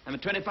 I'm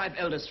at 25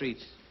 Elder Street.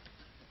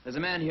 There's a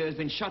man here who's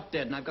been shot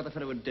dead, and I've got the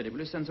fellow who did it.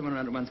 Will you send someone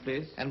around at once,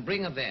 please? And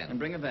bring a van. And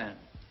bring a van.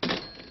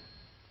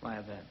 Why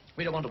a van?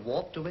 We don't want to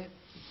walk, do we?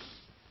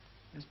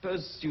 I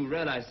suppose you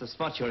realize the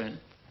spot you're in.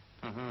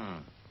 Mm-hmm.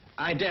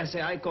 I dare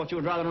say I caught you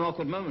at rather an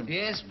awkward moment.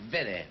 Yes,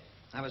 very.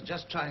 I was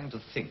just trying to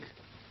think.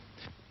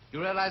 You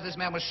realize this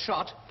man was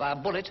shot by a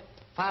bullet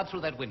fired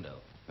through that window.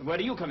 And where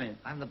do you come in?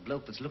 I'm the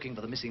bloke that's looking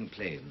for the missing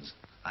planes.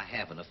 I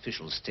have an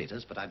official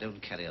status, but I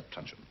don't carry a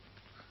truncheon.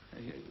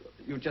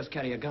 You just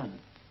carry a gun?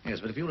 Yes,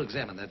 but if you'll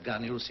examine that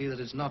gun, you'll see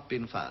that it's not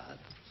been fired.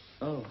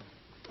 Oh.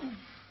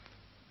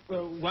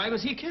 Well, why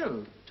was he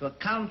killed? To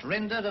account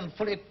rendered and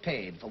fully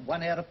paid for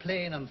 1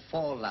 aeroplane and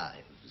 4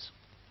 lives.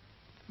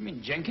 You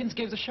mean Jenkins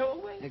gave the show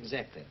away?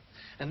 Exactly.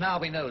 And now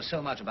we know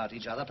so much about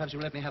each other, perhaps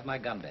you'll let me have my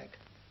gun back.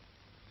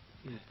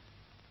 Yeah.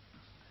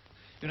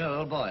 You know,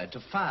 old boy,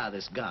 to fire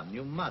this gun,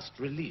 you must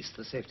release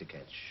the safety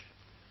catch.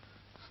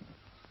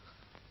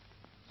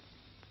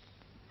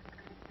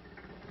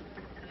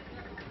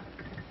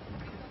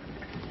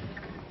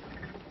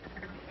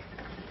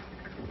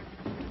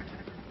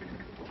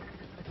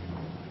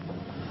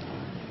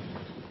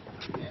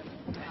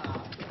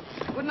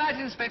 Good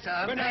night,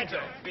 Inspector. Good night,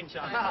 sir. Been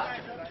shot.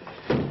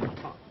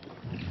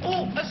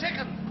 Oh, a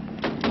second.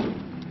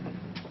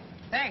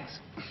 Thanks.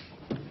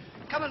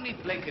 Come and meet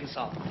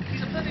Blenkinsop.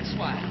 He's a perfect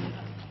swine.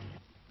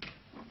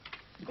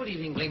 Good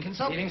evening,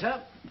 Blenkinsop. Evening,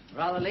 sir.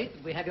 Rather late.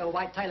 We have your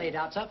white tie laid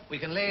out, sir. We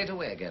can lay it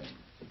away again.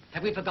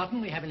 Have we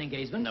forgotten we have an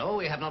engagement? No,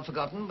 we have not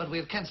forgotten, but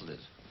we've cancelled it.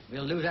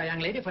 We'll lose our young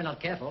lady if we're not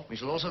careful. We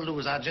shall also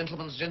lose our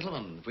gentleman's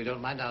gentleman if we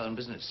don't mind our own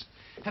business.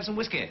 Have some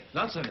whiskey.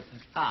 Lots of it.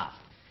 Ah.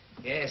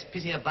 Yes,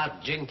 pity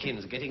about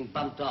Jenkins getting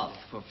bumped off.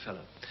 Poor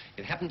fellow.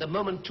 It happened a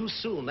moment too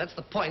soon. That's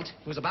the point.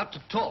 He was about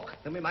to talk.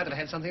 Then we might have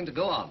had something to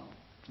go on.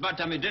 It's about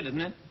time you did,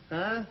 isn't it?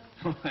 Huh?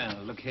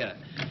 Well, look here.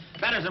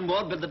 Barrett and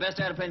Ward build the best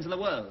airplanes in the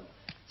world.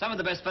 Some of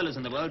the best fellows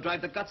in the world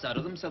drive the guts out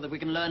of them so that we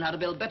can learn how to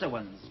build better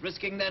ones,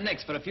 risking their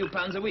necks for a few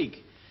pounds a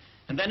week.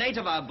 And then 8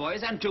 of our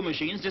boys and 2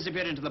 machines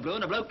disappear into the blue,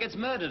 and a bloke gets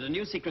murdered, and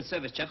you Secret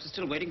Service chaps are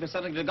still waiting for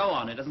something to go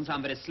on. It doesn't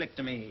sound very slick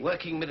to me.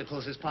 Working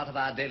miracles is part of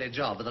our daily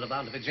job, but there are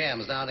bound to be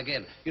jams now and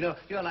again. You know,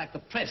 you're like the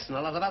press and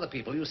a lot of other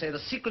people. You say the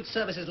Secret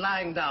Service is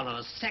lying down on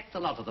us, sacked a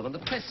lot of them, and the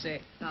press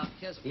say, now,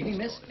 here's... Evening,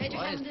 miss. Major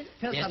Hamilton?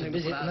 Here's Yes, something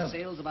busy to at put the our moment.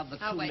 sales above the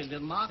I'll 2 wait.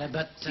 million mark.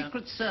 But,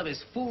 Secret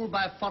Service fooled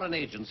by foreign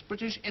agents,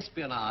 British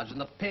espionage, and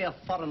the pay of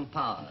foreign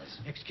powers.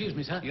 Excuse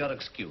me, sir. You're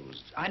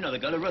excused. I know the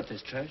girl who wrote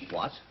this trash.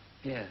 What?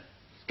 Yeah.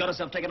 Got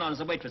herself taken on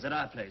as a waitress at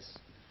our place.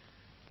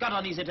 Got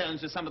on easy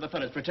terms with some of the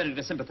fellows pretending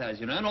to sympathize,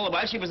 you know, and all the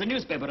while she was a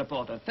newspaper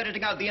reporter,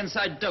 ferreting out the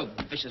inside dope.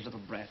 Vicious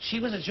little brat. She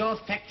was at your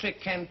factory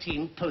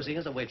canteen posing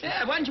as a waitress.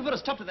 Yeah, why don't you put a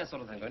stop to that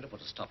sort of thing? I'm going to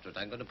put a stop to it.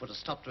 I'm going to put a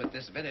stop to it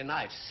this very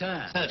night.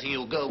 Sir. Sir, to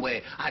you, go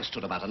away. I've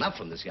stood about enough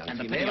from this young And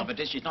the female. pity of it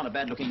is she's not a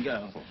bad-looking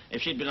girl.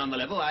 If she'd been on the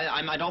level,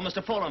 I might almost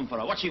have fallen for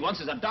her. What she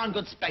wants is a darn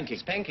good spanking.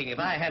 Spanking, if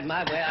I had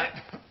my way,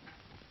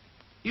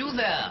 You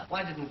there!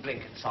 Why didn't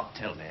Blenkinsop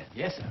tell me?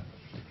 Yes, sir.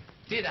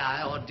 Did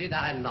I or did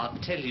I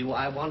not tell you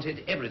I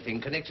wanted everything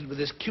connected with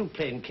this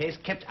Q-plane case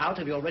kept out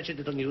of your wretched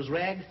little news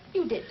rag?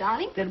 You did,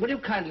 darling. Then will you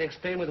kindly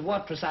explain with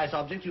what precise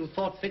object you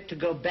thought fit to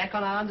go back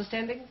on our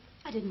understanding?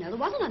 I didn't know there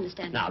was an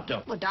understanding. Now,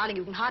 don't. Well, darling,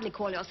 you can hardly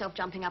call yourself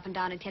jumping up and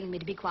down and telling me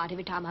to be quiet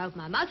every time I open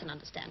my mouth an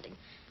understanding.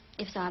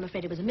 If so, I'm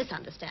afraid it was a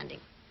misunderstanding.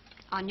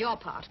 On your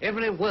part.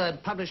 Every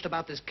word published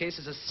about this case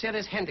is a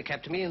serious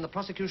handicap to me in the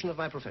prosecution of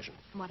my profession.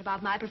 And what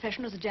about my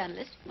profession as a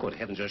journalist? Good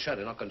heavens, you're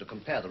surely not going to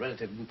compare the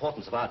relative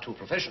importance of our two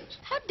professions.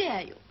 How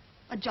dare you?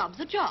 A job's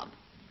a job.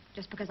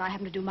 Just because I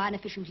happen to do mine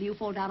efficiently, you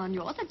fall down on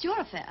yours, that's your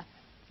affair.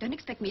 Don't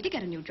expect me to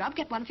get a new job.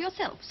 Get one for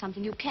yourself.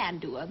 Something you can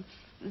do. A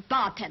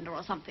bartender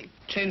or something.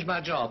 Change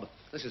my job.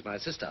 This is my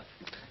sister.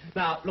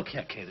 Now, look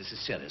here, Kay, this is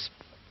serious.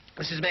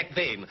 This is Mac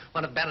Vane,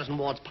 one of Barrett and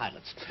Ward's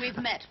pilots. We've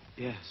met.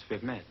 Yes,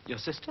 we've met. Your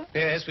sister?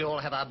 Yes, we all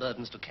have our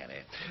burdens to carry.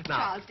 Now,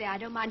 Charles, dear, I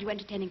don't mind you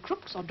entertaining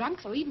crooks or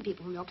drunks or even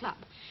people from your club.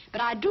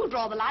 But I do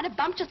draw the line at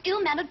bumptious,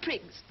 ill-mannered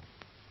prigs.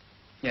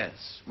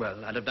 Yes,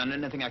 well, I'd have done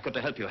anything I could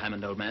to help you,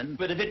 Hammond, old man.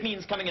 But if it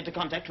means coming into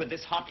contact with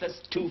this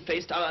heartless,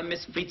 two-faced,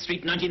 Miss Fleet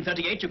Street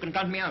 1938, you can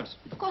count me out.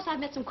 Of course,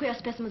 I've met some queer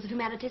specimens of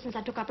humanity since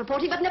I took up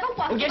reporting, but never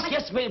once... Oh,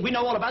 yes, we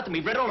know all about them.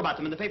 We've read all about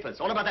them in the papers.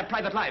 All about their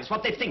private lives,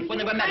 what they think when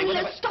they were married.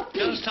 Stop,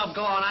 please. Don't stop,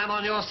 go on. I'm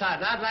on your side.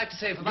 And I'd like to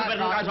say for my part... You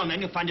better write on,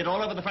 then. You'll find it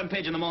all over the front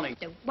page in the morning.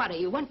 Don't worry,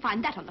 you won't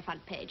find that on the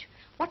front page.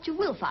 What you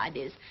will find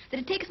is that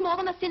it takes more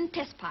than a thin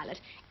test pilot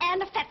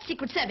and a fat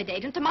Secret Service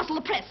agent to muscle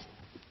the press.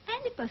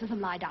 And if both of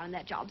them lie down in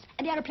their jobs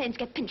and aeroplanes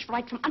get pinched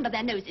right from under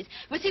their noses,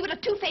 we'll see what a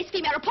two-faced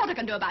female reporter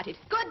can do about it.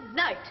 Good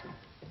night.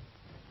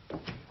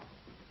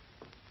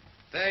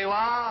 There you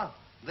are.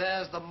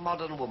 There's the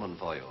modern woman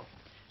for you.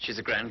 She's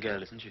a grand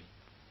girl, isn't she?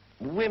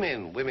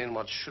 Women,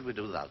 what should we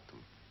do without them?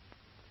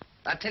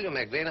 I tell you,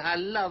 Mac Vane, I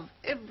love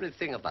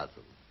everything about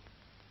them.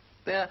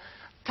 Their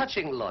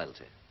touching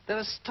loyalty, their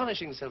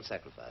astonishing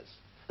self-sacrifice,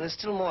 and their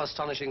still more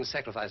astonishing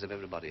sacrifice of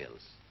everybody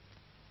else.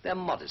 Their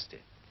modesty,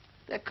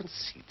 their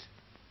conceit,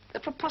 their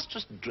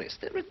preposterous dress,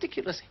 their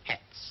ridiculous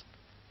hats,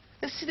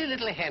 their silly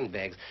little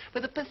handbags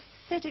with a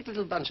pathetic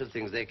little bunch of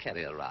things they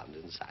carry around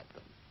inside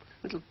them.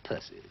 Little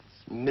purses,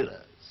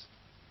 mirrors,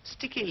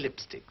 sticky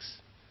lipsticks,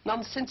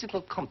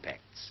 nonsensical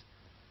compacts.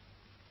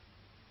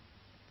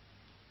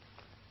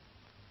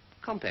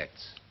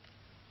 Compacts.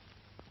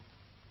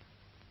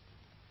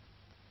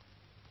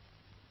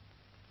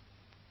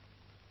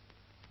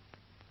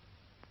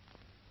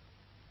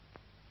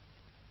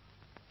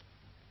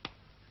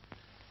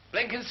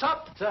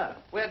 Blenkinsop? Sir?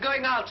 We're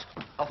going out.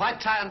 A white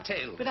tie and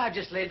tail. But I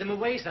just laid them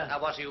away, sir. Now,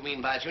 what do you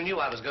mean by it? You knew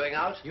I was going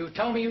out. You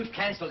told me you'd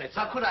cancelled it, sir.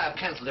 How could I have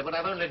cancelled it when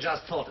I've only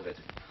just thought of it?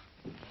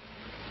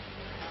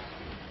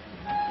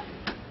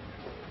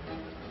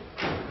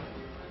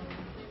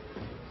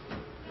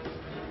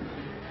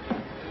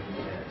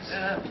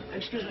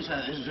 Excuse me,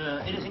 sir. Is there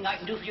anything I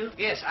can do for you?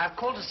 Yes, I've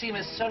called to see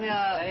Miss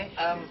Sonia...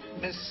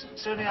 Miss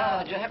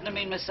Sonia... Oh, do you happen to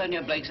mean Miss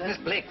Sonia Blake, sir? Miss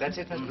Blake, that's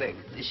it, Miss Blake.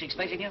 Is she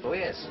expecting you? Oh,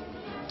 yes.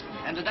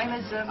 And the name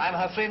is... I'm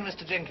her friend,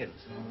 Mr. Jenkins.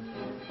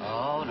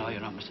 Oh, no,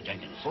 you're not Mr.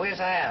 Jenkins. Oh, yes,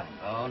 I am.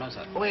 Oh, no,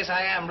 sir. Oh, yes,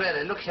 I am,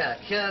 really. Look here.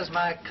 Here's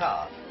my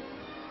card.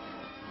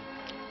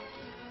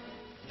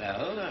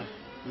 Well,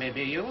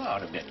 maybe you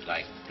are a bit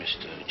like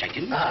Mr.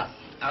 Jenkins. Ah.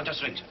 I'll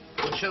just ring, sir.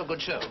 Good show,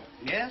 good show.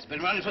 Yes,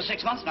 been running for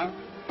 6 months now.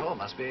 Oh,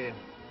 must be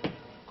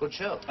good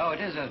show. Oh, it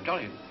is a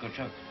jolly good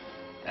show.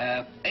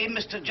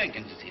 Mr.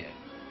 Jenkins is here.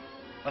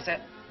 What's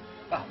that?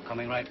 Oh,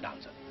 coming right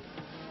down, sir.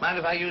 Mind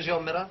if I use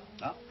your mirror?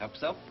 No, help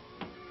so.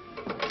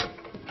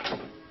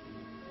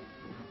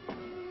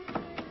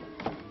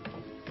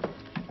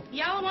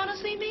 Y'all want to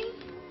see me?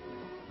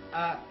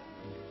 Are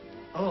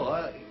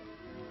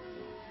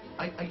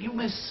you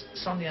Miss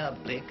Sonia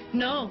Blake?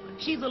 No,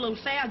 she's a little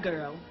fair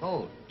girl.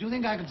 Oh, do you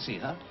think I could see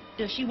her?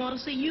 Does she want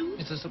to see you?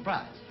 It's a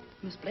surprise.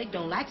 Miss Blake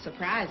don't like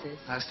surprises.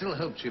 I still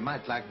hoped she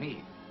might like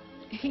me.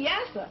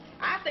 Yes, sir.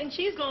 I think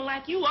she's going to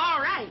like you all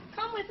right.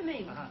 Come with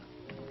me.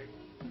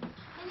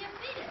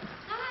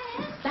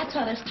 That's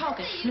her that's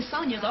talking. Miss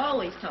Sonia's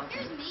always talking.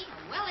 Here's me,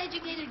 a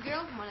well-educated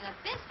girl from one of the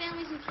best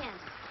families in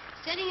Kansas,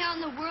 setting out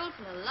in the world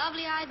for the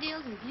lovely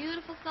ideals and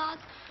beautiful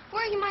thoughts,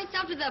 working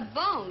myself to the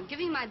bone,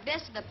 giving my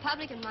best to the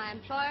public and my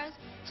employers,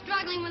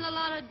 struggling with a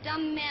lot of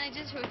dumb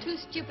managers who are too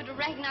stupid to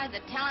recognize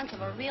the talents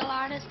of a real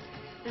artist.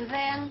 And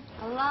then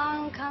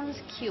along comes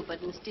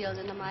Cupid and steals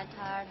into my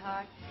tired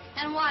heart.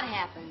 And what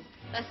happens?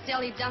 The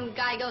silly dumb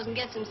guy goes and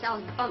gets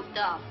himself bumped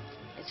off.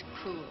 It's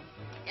cruel.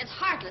 It's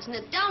heartless, and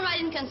it's downright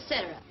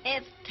inconsiderate.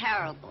 It's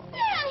terrible.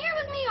 Yeah, and here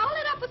was me all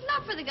lit up with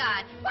love for the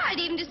guy. Why, I'd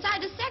even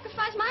decide to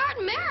sacrifice my art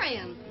and marry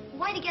him.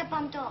 Why'd he get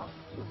bumped off?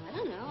 Well, I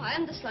don't know. I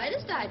haven't the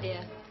slightest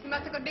idea. He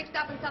must have got mixed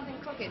up in something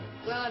crooked.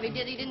 Well, if he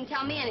did, he didn't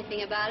tell me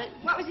anything about it.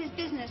 What was his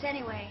business,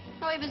 anyway?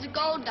 Oh, he was a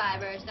gold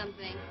diver or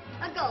something.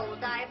 A gold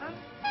diver?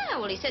 Yeah,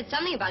 well, he said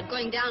something about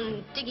going down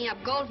and digging up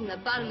gold from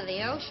the bottom of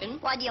the ocean.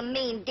 What do you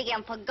mean,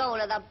 digging for gold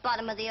at the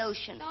bottom of the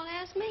ocean? Don't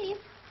ask me.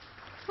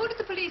 Who did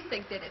the police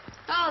think did it?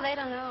 Oh, they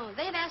don't know.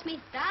 They've asked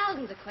me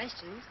thousands of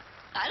questions.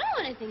 I don't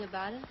know anything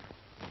about it.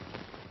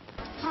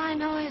 All I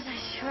know is I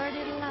sure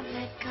did love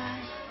that guy.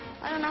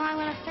 I don't know how I'm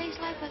going to face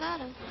life without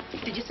him.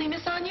 Did you see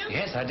Miss Sonia?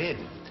 Yes, I did.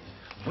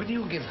 Will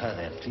you give her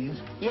that, please?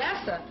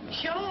 Yes, sir.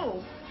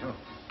 Sure.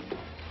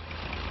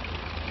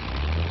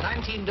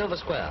 19 Dover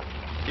Square.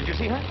 Did you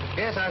see her?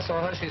 Yes, I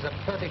saw her. She's a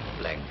perfect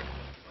blank.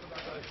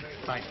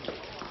 Right.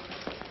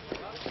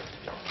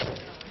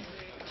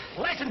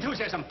 Less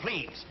enthusiasm,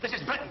 please. This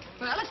is Britain.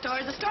 Well, a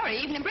story's a story.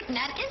 Even in Britain,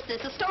 and is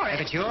this a story? If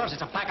it's yours,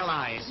 it's a pack of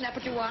lies. Isn't that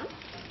what you want?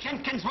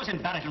 Jenkins was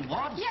in Barrett and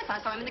Ward. Yes, I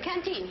saw him in the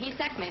canteen. He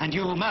sacked me. And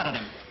you murdered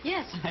him.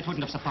 Yes. That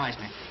wouldn't have surprised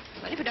me.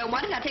 Well, if you don't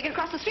want it, I'll take it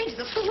across the street. It's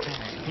a scoop.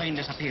 Plane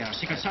disappears.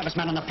 Secret Service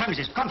man on the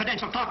premises.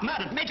 Confidential talk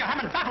murdered. Major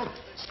Hammond baffled.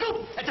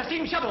 Scoop! It's a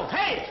steam shovel.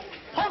 Hey!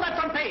 Hold that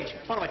front page.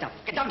 Follow it up.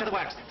 Get down to the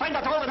works. Find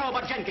out all they know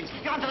about Jenkins.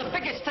 You're onto the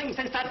biggest thing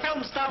since that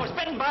film star was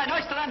bitten by an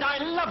oyster, and I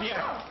love you.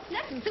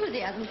 That's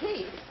enthusiasm,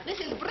 please. This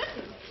is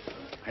Britain.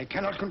 I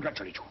cannot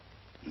congratulate you.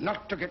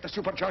 Not to get the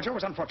supercharger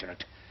was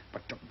unfortunate.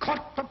 But to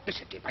court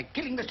publicity by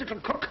killing this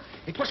little crook,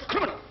 it was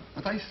criminal.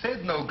 But I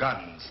said no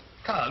guns.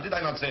 Carl, did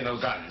I not say no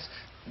guns?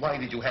 Why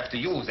did you have to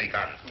use a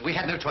gun? We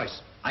had no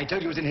choice. I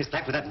told you he was in his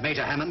flat with that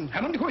Major Hammond.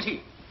 Hammond, who is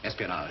he?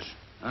 Espionage.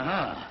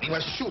 Aha. We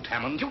must shoot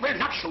Hammond. You will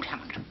not shoot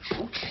Hammond.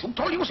 Shoot.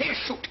 All you say is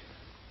shoot.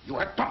 You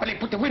have properly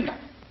put the wind up.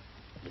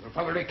 We will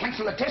probably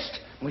cancel the test,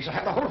 and we shall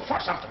have the whole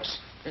force after us.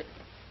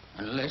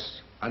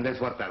 Unless... Unless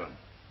what, Baron?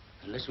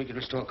 Unless we can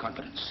restore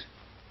confidence.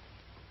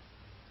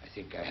 I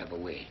think I have a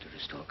way to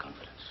restore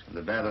confidence.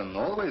 The Baron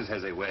always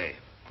has a way.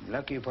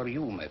 Lucky for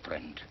you, my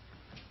friend.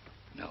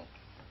 No.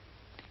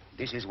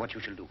 This is what you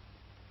shall do.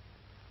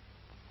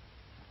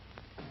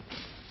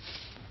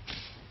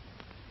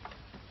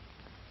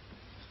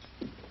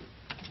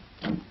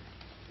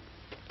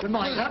 Good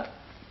morning, sir.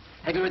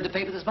 Have you read the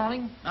paper this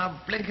morning?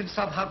 Now,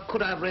 Blenkinsop, how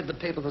could I have read the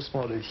paper this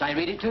morning? Shall I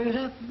read it to you,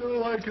 sir?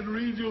 No, I can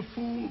read, you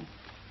fool.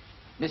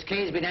 Miss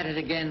Kay's been at it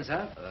again,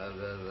 sir.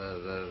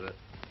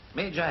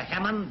 Major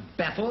Hammond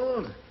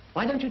baffled?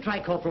 Why don't you try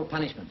corporal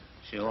punishment?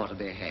 She ought to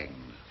be hanged.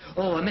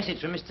 Oh, a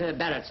message from Mr.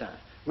 Barrett, sir.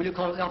 Will you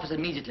call at the office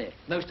immediately?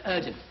 Most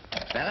urgent.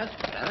 Barrett?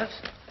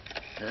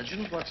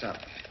 Urgent? What's up?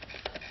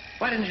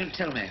 Why didn't you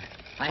tell me?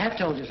 I have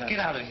told you, sir. Get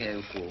out of here,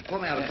 you fool.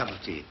 Pour me out a cup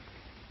of tea.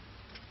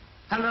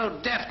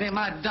 Hello, Daphne,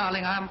 my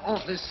darling. I'm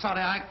awfully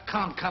sorry I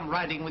can't come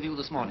riding with you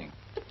this morning.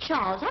 But,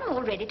 Charles, I'm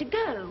all ready to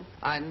go.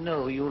 I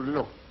know you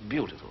look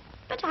beautiful.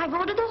 But I've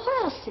ordered the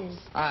horses.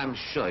 I'm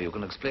sure you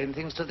can explain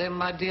things to them,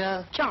 my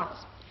dear. Charles,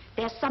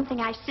 there's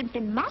something I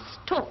simply must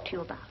talk to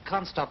you about.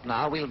 Can't stop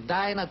now. We'll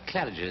dine at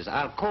Claridge's.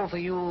 I'll call for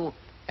you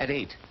at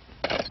 8.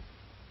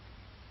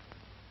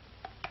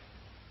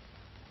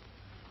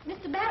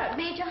 Mr. Barrett,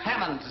 Major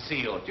Hammond to see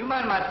you. Do you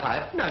mind my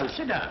pipe? No,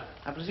 sit down.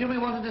 I presume you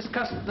want to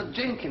discuss the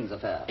Jenkins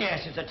affair.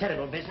 Yes, it's a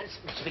terrible business.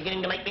 It's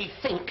beginning to make me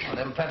think. Well,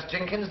 then perhaps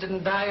Jenkins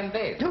didn't die in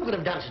bed. Who could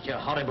have done such a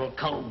horrible,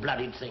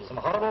 cold-blooded thing? Some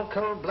horrible,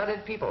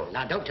 cold-blooded people.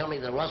 Now, don't tell me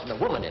there wasn't a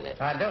woman in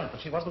it. I don't, but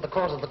she wasn't the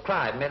cause of the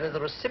crime, merely the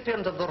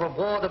recipient of the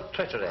reward of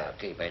treachery. Now,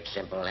 keep it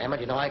simple,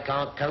 Hammond. You know I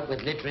can't cope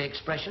with literary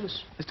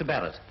expressions. Mr.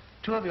 Barrett,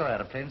 2 of your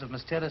aeroplanes have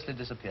mysteriously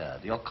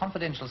disappeared. Your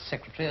confidential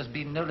secretary has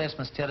been no less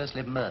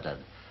mysteriously murdered.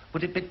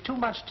 Would it be too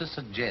much to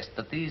suggest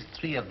that these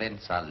 3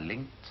 events are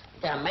linked?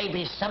 There may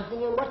be something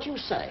in what you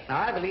say. Now,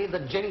 I believe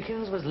that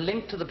Jenkins was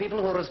linked to the people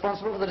who were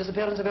responsible for the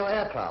disappearance of your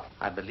aircraft.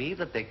 I believe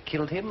that they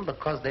killed him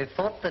because they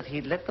thought that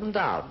he'd let them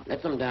down.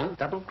 Let them down?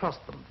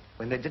 Double-crossed them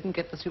when they didn't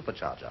get the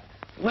supercharger.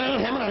 Well,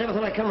 Hammond, I never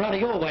thought I'd come round to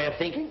your way of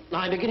thinking.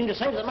 I'm beginning to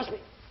say there must be...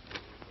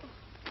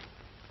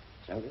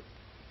 So good.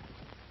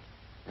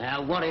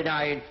 Now, what did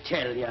I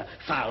tell you?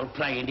 Foul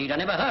play, indeed. I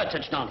never heard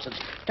such nonsense.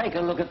 Take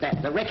a look at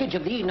that. The wreckage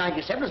of the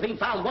E-97 has been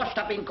found washed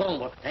up in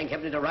Cornwall. Thank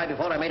heaven it arrived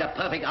before I made a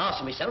perfect arse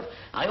of myself.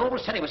 I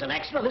always said it was an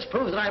accident. This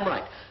proves that I'm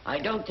right. I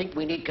don't think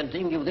we need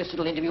continue this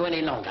little interview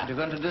any longer. You're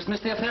going to dismiss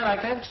the affair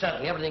like that?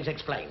 Certainly. Everything's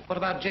explained. What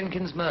about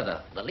Jenkins'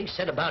 murder? The least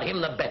said about him,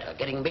 the better.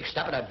 Getting mixed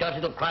up in a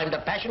dirty little crime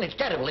to passion, it's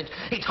terrible.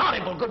 It's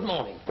horrible. Good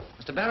morning.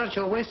 Mr. Barrett,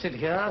 you're wasted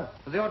here.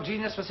 With your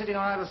genius for sitting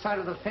on either side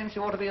of the fence,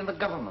 you ought to be in the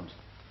government.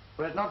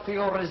 Were it not for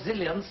your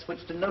resilience,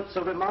 which denotes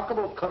a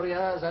remarkable career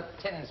as a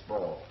tennis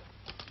ball.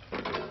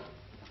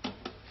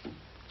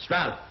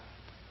 Stroud,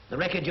 the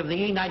wreckage of the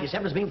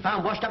E-97 has been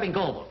found washed up in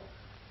Cornwall.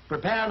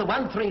 Prepare the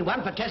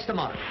 131 for test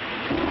tomorrow.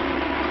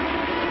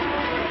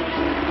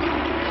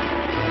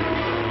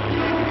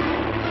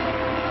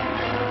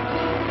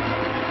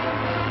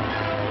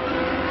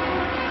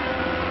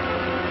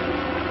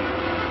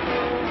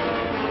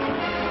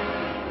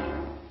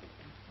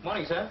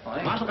 Morning, sir.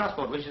 Morning. Marshal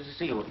Gosport wishes to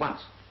see you at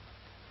once.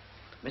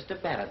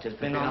 Mr. Barrett has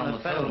been on the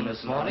phone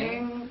this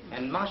morning,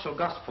 and Marshal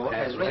Gosport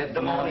has read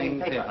the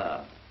morning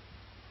paper.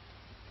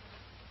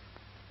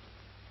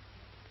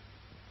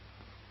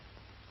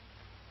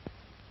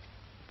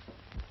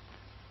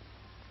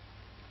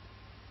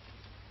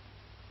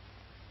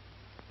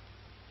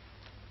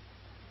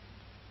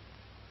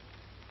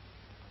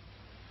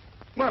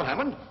 Well,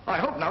 Hammond, I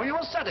hope now you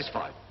are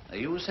satisfied. Are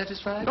you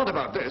satisfied? Not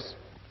about this.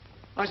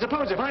 I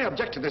suppose if I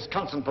object to this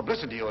constant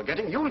publicity you're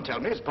getting, you'll tell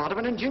me it's part of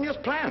an ingenious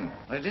plan.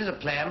 Well, it is a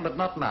plan, but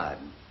not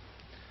mine.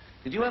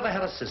 Did you ever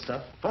have a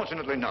sister?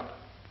 Fortunately not.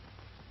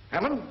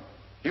 Hammond,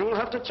 you'll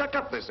have to check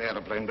up this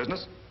aeroplane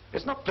business.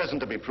 It's not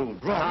pleasant to be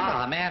proved wrong.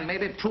 Ah, a man may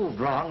be proved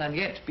wrong and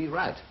yet be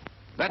right.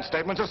 That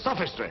statement's a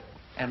sophistry.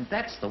 And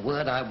that's the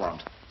word I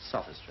want,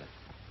 sophistry.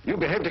 You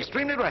behaved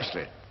extremely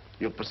rashly.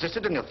 You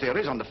persisted in your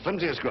theories on the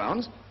flimsiest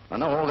grounds. And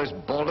now all this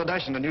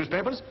balderdash in the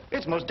newspapers,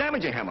 it's most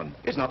damaging, Hammond.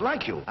 It's not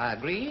like you. I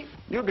agree.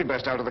 You'd be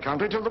best out of the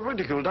country till the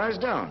ridicule dies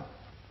down.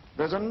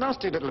 There's a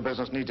nasty little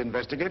business needs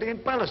investigating in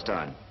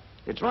Palestine.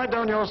 It's right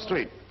down your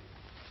street.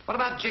 What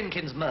about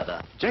Jenkins'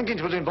 murder?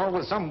 Jenkins was involved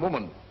with some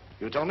woman.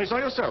 You told me so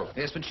yourself.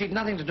 Yes, but she'd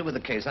nothing to do with the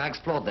case. I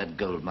explored that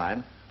gold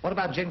mine. What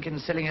about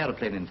Jenkins selling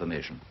aeroplane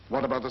information?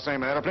 What about the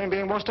same aeroplane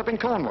being washed up in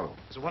Cornwall?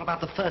 So what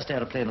about the first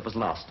aeroplane that was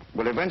lost?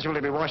 Will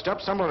eventually be washed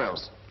up somewhere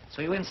else.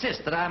 So you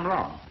insist that I'm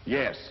wrong?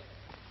 Yes.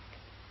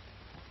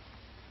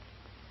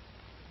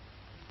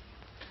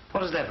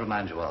 What does that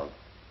remind you of?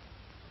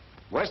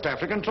 West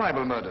African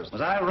tribal murders.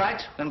 Was I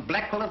right when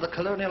Blackwell of the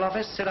Colonial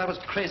Office said I was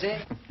crazy?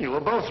 You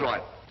were both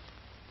right.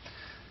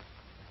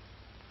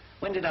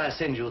 When did I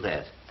send you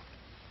that?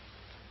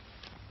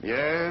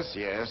 Yes,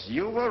 yes,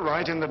 you were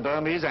right in the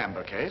Burmese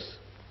amber case,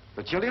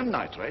 the Chilean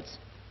nitrates,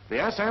 the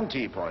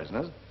SMT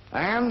poisoners,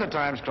 and the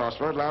Times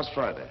crossword last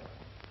Friday.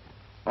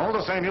 All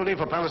the same, you leave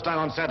for Palestine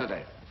on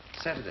Saturday.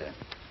 Saturday.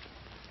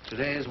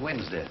 Today is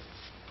Wednesday.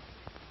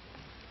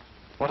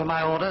 What are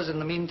my orders in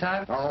the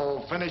meantime?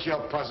 Oh, finish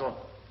your puzzle.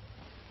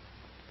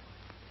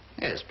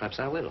 Yes, perhaps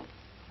I will.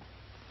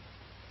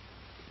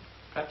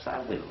 Perhaps I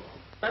will.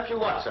 Perhaps you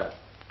what, sir?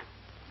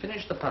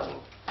 Finish the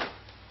puzzle.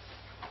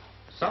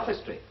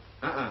 Sophistry.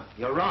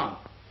 You're wrong.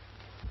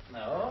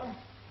 No.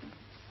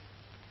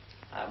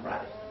 I'm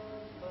right.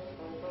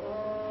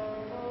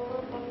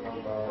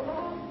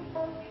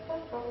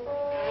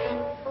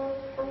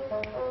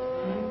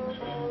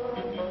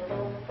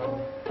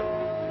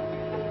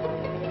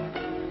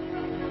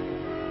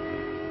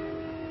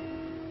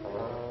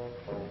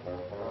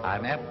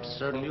 I'm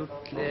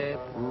absolutely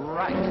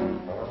right.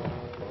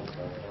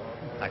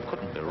 I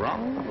couldn't be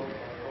wrong.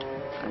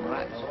 I'm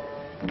right.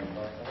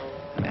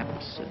 I'm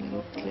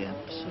absolutely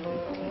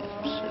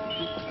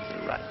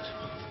right.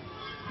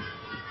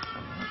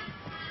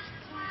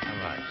 I'm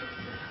right.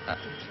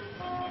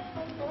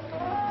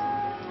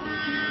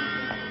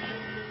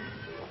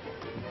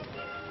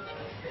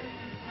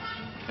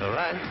 You're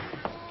right.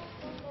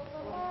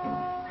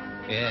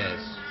 Yes.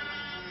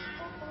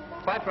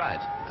 Quite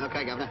right.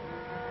 Okay, Governor.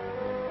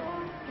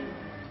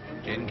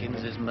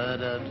 Jenkins is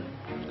murdered.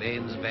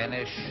 Planes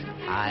vanish.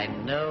 I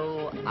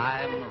know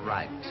I'm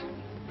right.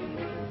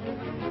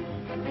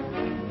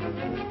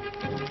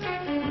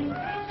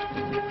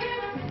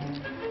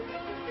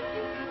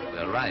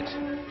 We're right.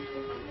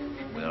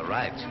 We're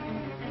right.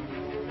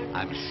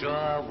 I'm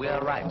sure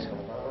we're right.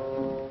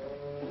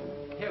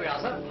 Here we are,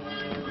 sir.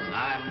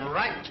 I'm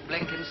right,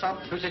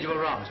 Blenkinsop. Who said you were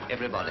wrong, sir?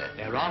 Everybody.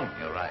 They're wrong.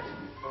 You're right.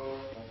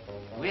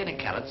 We any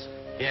carrots?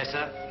 Yes,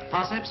 sir.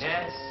 Parsnips?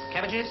 Yes.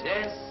 Cabbages?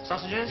 Yes.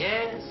 Sausages?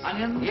 Yes.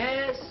 Onions?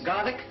 Yes.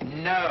 Garlic?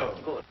 No.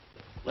 Good.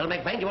 Well,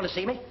 McVeigh, you want to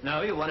see me?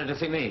 No, you wanted to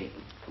see me.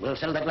 We'll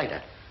settle that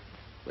later.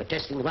 We're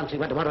testing the ones we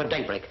went tomorrow at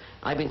daybreak.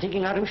 I've been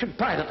thinking how we should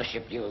pilot the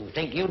ship. You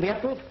think you'll be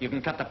up to it? You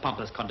can cut the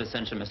pompous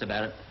condescension, Mr.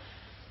 Barrett.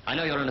 I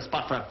know you're in a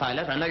spot for a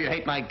pilot. I know you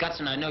hate my guts,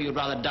 and I know you'd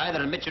rather die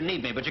than admit you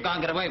need me, but you can't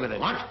get away with it.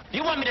 What? If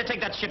you want me to take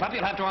that ship up,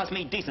 you'll have to ask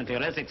me decently,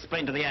 or else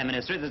explain to the Air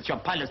Ministry that your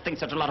pilots think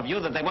such a lot of you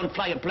that they won't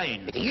fly a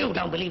plane. You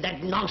don't believe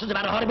that nonsense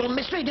about a horrible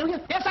mystery, do you?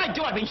 Yes, I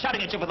do. I've been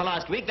shouting at you for the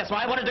last week. That's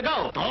why I wanted to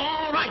go.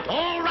 All right,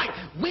 all right.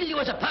 Will you,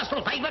 as a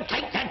personal favor,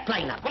 take that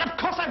plane up? Well, of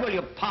course I will,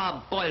 you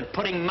parboiled,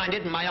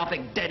 pudding-minded,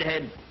 myopic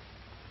deadhead.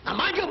 Now,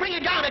 mind you bring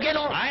it down again,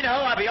 or... I know.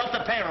 I'll be off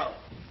the payroll.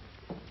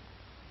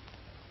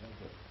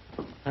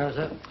 How's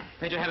that?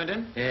 Major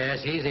Hamilton?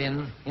 Yes, he's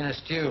in a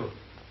stew.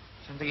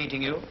 Something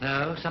eating you?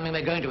 No, something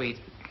they're going to eat.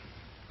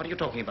 What are you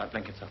talking about,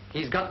 Blenkinsop?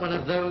 He's got one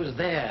of those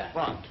there.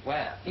 What?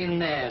 Where? In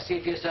there.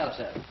 See for yourself,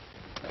 sir.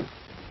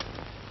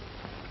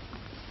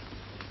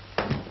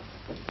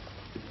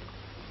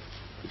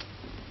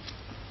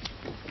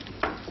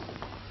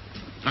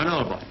 I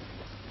know, boy.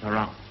 You're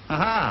wrong.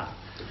 Aha!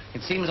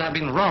 It seems I've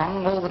been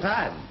wrong all the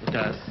time. It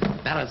does.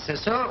 Barrett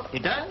says so. He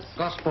does?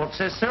 Gosport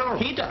says so.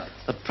 He does.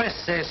 The press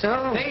says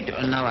so. They do.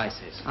 And now I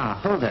say so. Ah,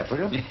 hold that,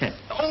 will you? Yes.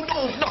 Oh,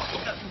 no.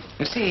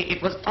 You see,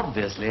 it was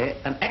obviously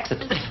an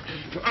accident.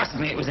 If you ask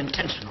me, it was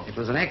intentional. It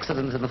was an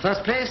accident in the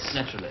first place.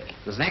 Naturally.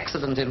 It was an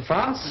accident in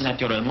France.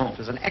 Naturellement. It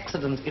was an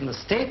accident in the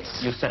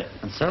States. You said it.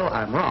 And so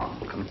I'm wrong.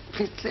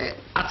 Completely,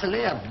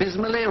 utterly,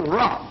 abysmally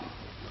wrong.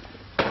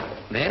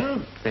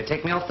 Then they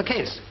take me off the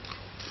case.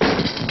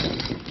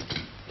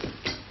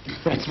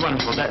 That's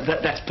wonderful.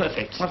 That's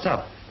perfect. What's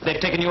up? They've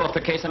taken you off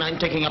the case, and I'm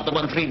taking up the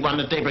 131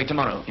 at daybreak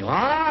tomorrow. You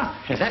are?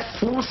 Is that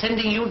fool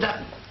sending you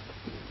down?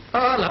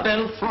 Oh, la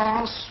belle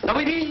France. Ah,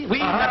 oui,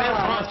 la belle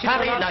France.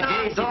 Paris, la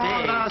gaieté.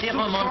 C'est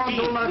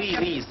romantique.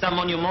 Oui, c'est un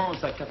monument,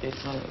 ça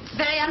capitale.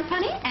 Very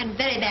unfunny and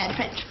very bad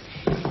French.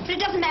 But it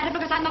doesn't matter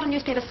because I'm not a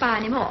newspaper spy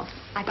anymore.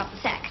 I got the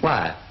sack.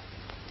 Why?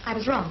 I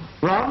was wrong.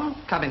 Wrong?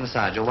 Come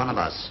inside. You're one of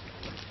us.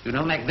 You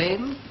know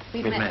McVeigh?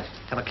 We've met.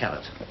 Have a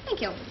carrot.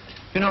 Thank you.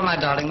 You know, my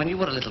darling, when you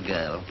were a little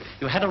girl,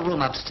 you had a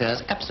room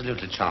upstairs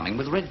absolutely charming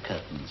with red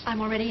curtains. I'm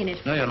already in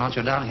it. No, you're not.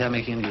 You're down here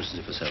making a nuisance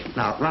of yourself.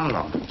 Now, run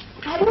along.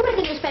 Have you read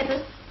the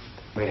newspapers?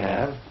 We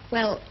have.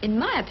 Well, in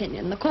my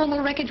opinion, the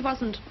Cornwall wreckage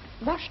wasn't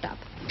washed up.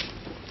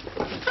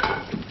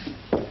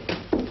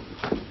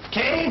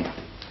 Kay,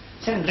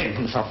 send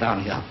Blenkinsop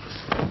down here.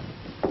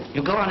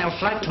 You go on your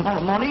flight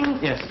tomorrow morning?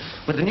 Yes.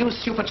 With the new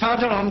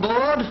supercharger on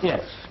board? Yes.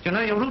 Do you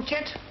know your route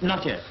yet?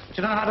 Not yet.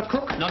 Do you know how to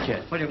cook? Not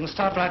yet. Well, you can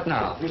start right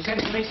now. You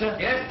sent to me, sir?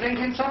 Yes,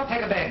 Blenkinsop,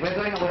 take a bag. We're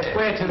going away.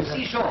 Where to, sir?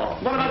 Seashore.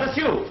 What about the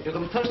stew? You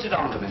can post it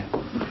on to me.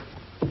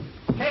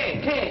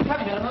 Kay,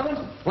 come here a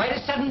moment. Why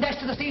this sudden dash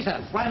to the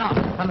theatre? Why not?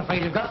 I'm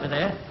afraid you've got me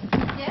there.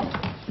 Yes?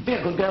 Be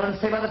a good girl and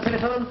stay by the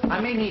telephone. I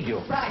may need you.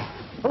 Right.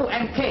 Oh,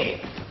 and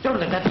Kay, don't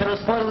let that fellow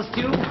spoil the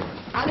stew.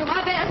 I'll do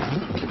my best.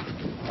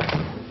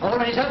 All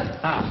ready, sir?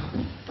 Ah.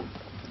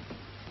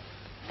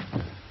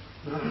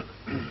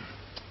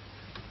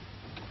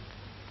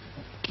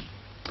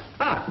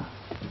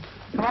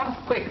 Come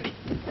on, quick.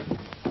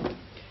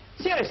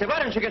 Seriously, why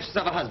don't you get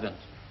yourself a husband?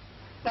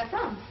 Where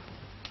from?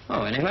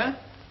 Oh, anywhere?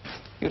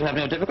 You'd have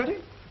no difficulty?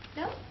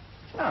 No?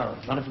 Oh,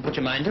 not if you put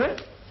your mind to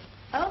it.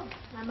 Oh,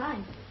 my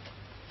mind.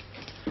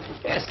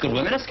 Yes, good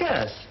women are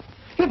scarce.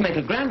 You'd make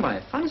a grand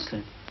wife,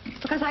 honestly.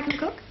 Because I can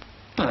cook?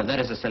 Oh, that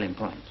is a selling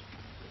point.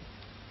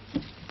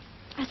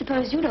 I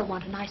suppose you don't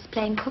want a nice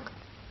plain cook.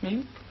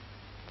 Me?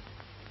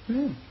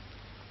 Hmm.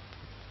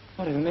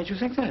 Whatever made you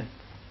think that?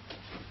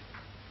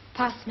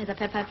 Pass me the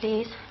pepper,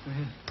 please.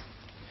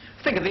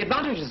 Think of the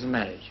advantages of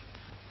marriage.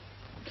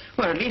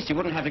 Well, at least you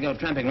wouldn't have to go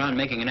tramping around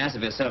making an ass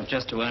of yourself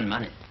just to earn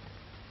money.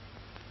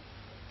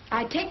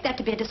 I take that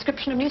to be a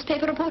description of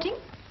newspaper reporting?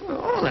 Well,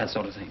 all that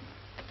sort of thing.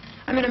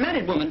 I mean, a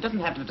married woman doesn't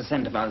have to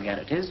descend to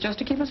vulgarities just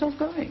to keep herself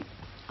going.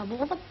 Of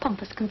all the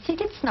pompous,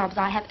 conceited snobs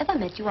I have ever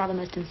met, you are the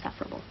most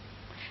insufferable.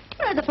 Do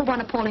you know that for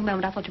one appalling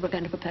moment I thought you were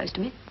going to propose to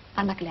me?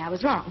 Unluckily, I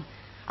was wrong.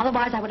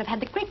 Otherwise, I would have had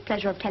the great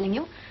pleasure of telling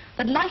you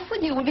that life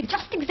with you will be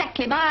just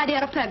exactly my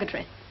idea of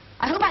purgatory.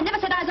 I hope I never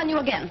set eyes on you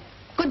again.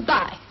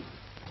 Goodbye.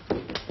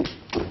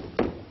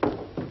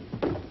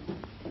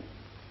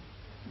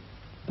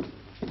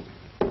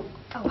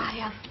 Oh,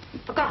 I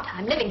forgot.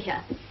 I'm living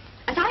here.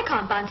 As I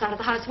can't bounce out of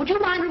the house, would you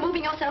mind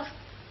removing yourself?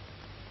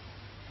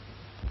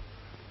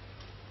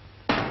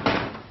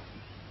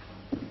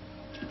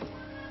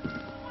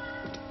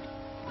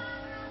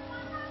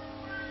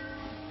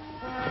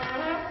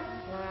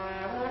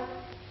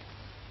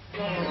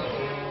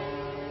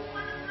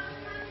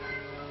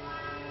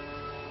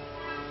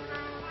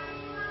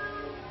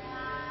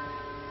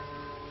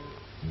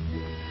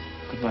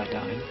 Goodbye,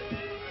 darling.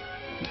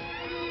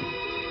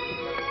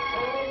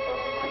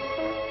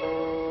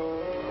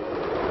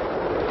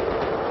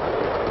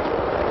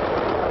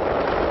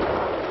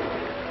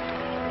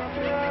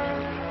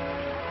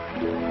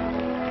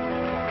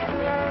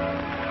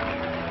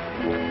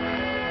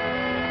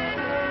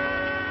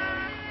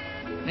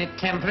 Any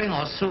tampering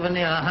or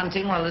souvenir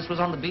hunting while this was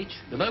on the beach?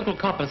 The local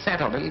copper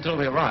sat on it until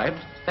we arrived.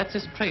 That's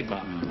his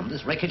trademark.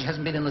 This wreckage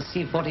hasn't been in the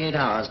sea 48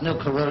 hours. No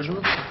corrosion.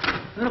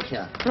 Look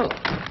here. Look.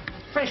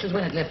 Fresh as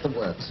when it left the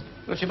works.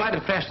 Well, she might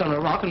have crashed on a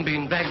rock and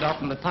been dragged off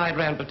when the tide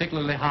ran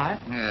particularly high.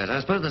 Yes, I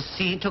suppose the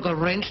sea took a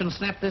wrench and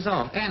snapped this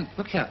off. And,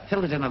 look here,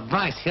 held it in a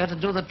vice here to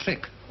do the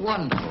trick.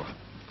 Wonderful.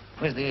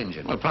 Where's the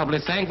engine? Well, probably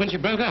sank when she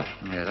broke up.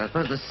 Yes, I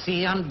suppose the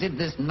sea undid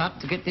this nut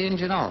to get the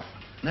engine off,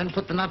 and then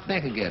put the nut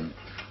back again.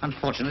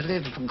 Unfortunately,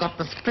 it forgot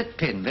the split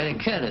pin, very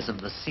careless of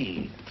the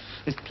sea.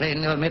 This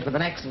plane never met with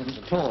an accident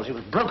at all. She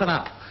was broken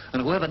up,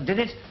 and whoever did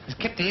it has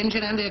kept the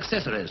engine and the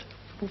accessories.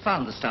 Who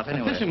found the stuff,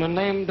 anyway? A fisherman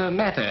named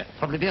Matter.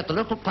 Probably be at the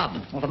local pub.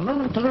 Not a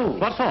moment to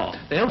lose. What for?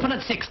 They open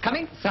at 6.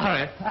 Coming?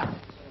 Sorry.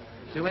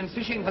 She went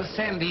fishing for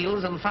sand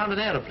eels and found an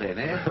aeroplane,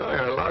 eh?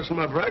 I lost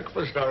my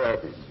breakfast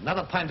already.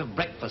 Another pint of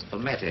breakfast for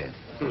Matty.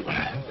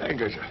 Thank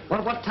you, sir.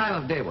 What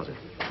time of day was it?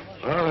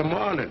 Early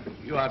morning.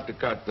 You had to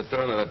cut the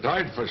turn of the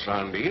tide for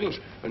sand eels,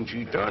 and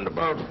she turned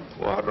about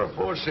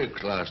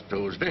 6:15 last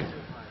Tuesday.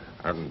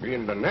 And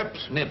being the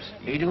nips. Nips?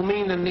 You do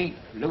mean the neat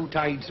low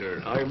tide,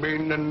 sir? I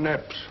mean the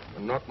nips.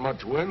 And not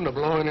much wind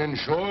blowing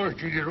inshore.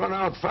 She just run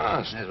out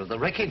fast. Yes, well, the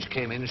wreckage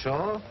came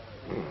inshore.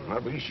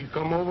 Maybe she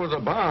come over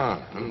the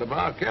bar, and the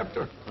bar kept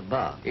her. The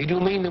bar? You do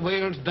mean the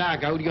whale's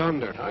dock out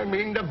yonder? I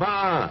mean the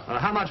bar. Well,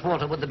 how much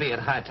water would there be at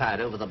high tide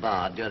over the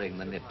bar during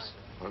the nips?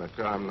 On a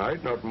calm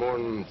night, not more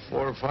than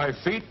 4 or 5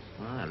 feet.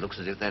 Well, it looks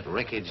as if that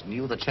wreckage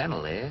knew the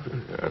channel, eh?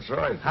 That's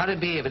right. How'd it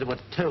be if it were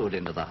towed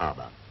into the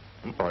harbor?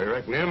 I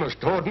reckon him as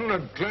Toten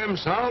would claim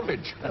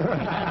salvage.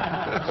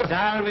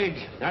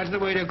 Salvage. That's the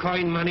way to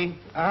coin money.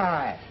 All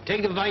right.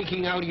 Take the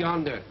Viking out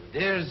yonder.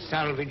 There's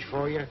salvage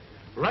for you.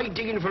 Right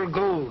digging for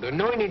gold, and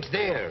knowing it's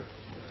there.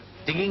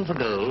 Digging for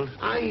gold?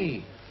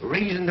 Aye.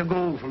 Raising the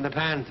gold from the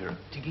Panther.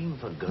 Digging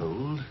for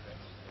gold?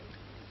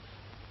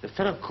 The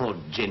fellow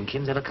called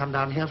Jenkins ever come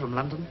down here from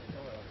London?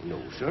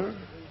 No, sir.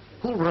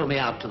 Who'll row me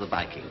out to the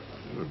Viking?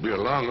 It'll be a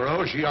long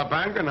row. She up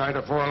anchor night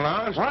afore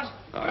last. What?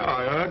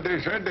 I heard they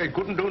said they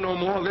couldn't do no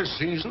more this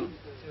season.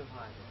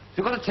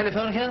 You got a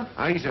telephone here?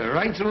 Aye, sir,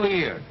 right through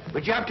here.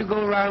 But you have to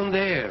go round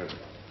there.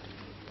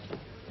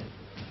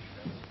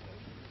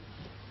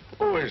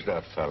 Who is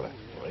that fella?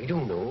 I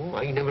don't know.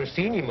 I never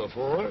seen him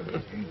before.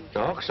 He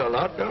talks a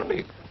lot, don't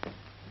he?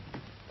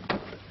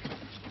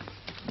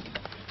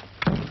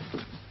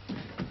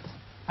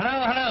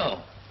 Hello,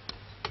 hello.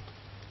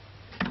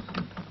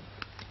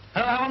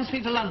 Hello, I want to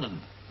speak to London.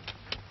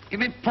 Give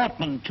me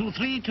Portman,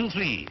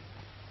 2323.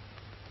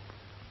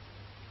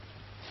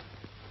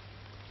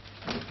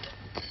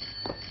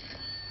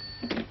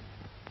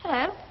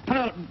 Hello?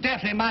 Hello,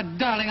 Daphne, my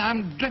darling,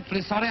 I'm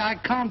dreadfully sorry. I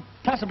can't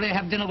possibly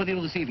have dinner with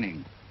you this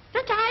evening.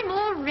 The time I'm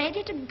all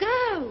ready to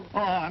go. Oh,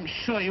 I'm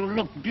sure you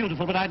look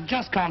beautiful, but I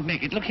just can't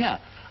make it. Look here.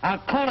 I'll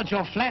call at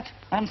your flat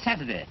on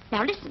Saturday.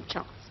 Now listen,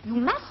 Charles. You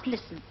must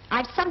listen.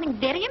 I've something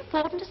very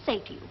important to say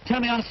to you. Tell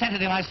me on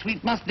Saturday, my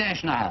sweet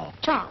mustache now.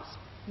 Charles,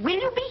 will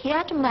you be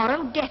here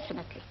tomorrow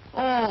definitely?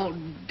 Oh,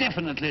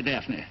 definitely,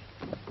 Daphne.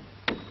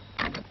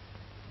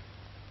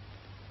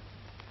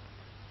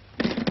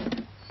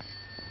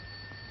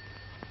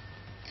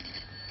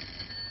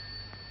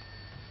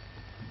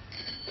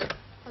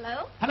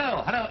 Hello?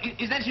 Hello.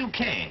 Is that you,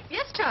 Kay?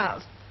 Yes,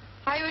 Charles.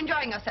 How are you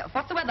enjoying yourself?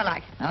 What's the weather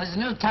like? Now, there's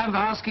no time for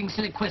asking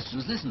silly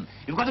questions. Listen,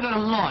 you've got to go to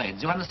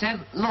Lloyd's, you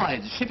understand?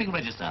 Lloyd's, shipping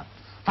register.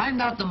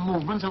 Find out the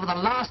movements over the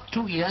last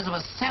 2 years of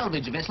a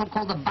salvage vessel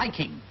called the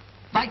Viking.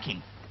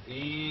 Viking.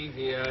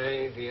 E-V-I-V-I-K,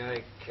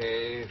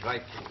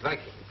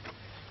 Viking.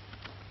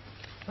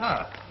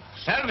 Ah,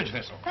 salvage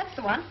vessel. That's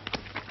the one.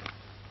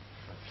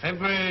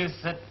 February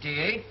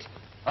 38,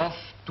 off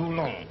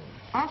Toulon.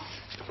 Off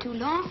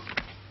Toulon,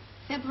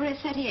 February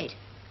 38.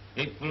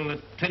 April the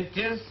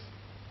 20th,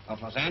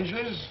 off Los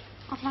Angeles.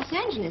 Off Los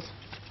Angeles.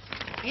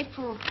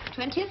 April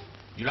 20th.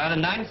 July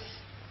the 9th,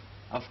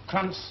 off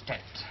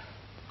Kronstadt.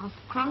 Off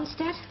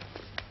Kronstadt.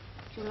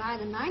 July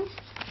the 9th.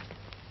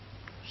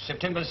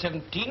 September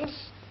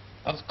 17th,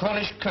 off the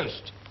Cornish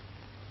coast.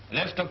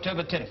 Left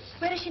October 10th.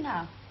 Where is she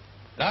now?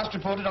 Last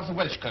reported off the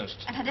Welsh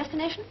coast. And her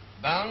destination?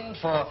 Bound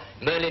for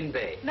Merlin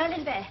Bay.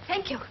 Merlin Bay.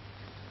 Thank you.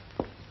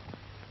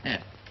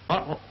 Yeah.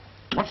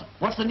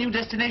 What's the new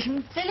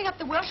destination? Sailing up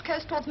the Welsh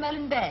coast towards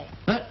Merlin Bay.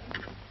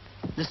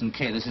 Listen,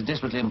 Kay, this is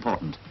desperately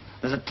important.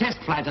 There's a test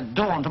flight at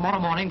dawn tomorrow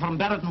morning from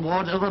Barrett and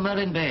Ward over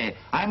Merlin Bay.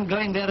 I'm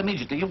going there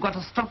immediately. You've got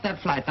to stop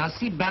that flight. Now,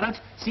 see Barrett,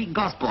 see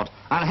Gosport.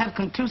 I'll have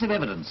conclusive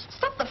evidence.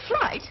 Stop the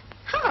flight?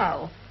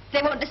 How?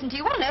 They won't listen to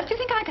you. What on earth do you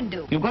think I can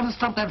do? You've got to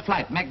stop that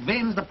flight.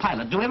 McVane's the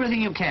pilot. Do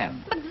everything you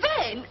can.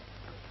 McVane?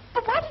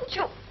 But why didn't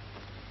you...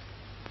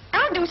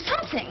 I'll do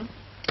something.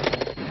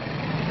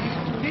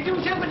 Did you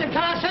jump in the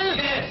car, sir?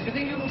 Yes. You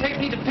think you can take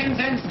me to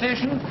Penzance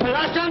Station? The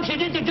last time she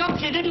did the jump,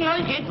 she didn't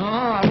like it. Oh,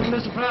 I wouldn't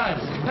be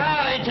surprised.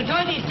 Ah, it's a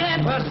tiny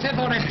step. Well, step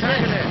on it,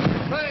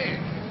 Hey!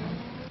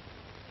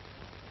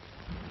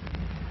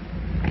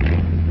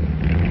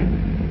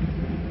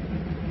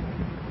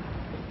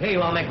 Here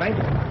you are,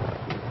 McVane.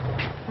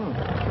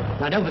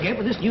 Now, don't forget,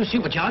 with this new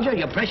supercharger,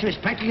 your pressure is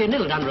practically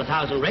nilled under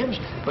 1,000 revs,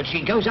 but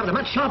she goes up at a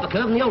much sharper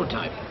curve than the old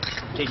type.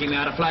 Teaching me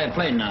how to fly a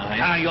plane now, eh?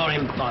 Ah, you're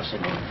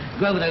impossible.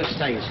 Go over those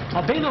stays.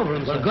 I've been over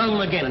them, Well, go over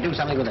them again and do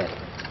something with that.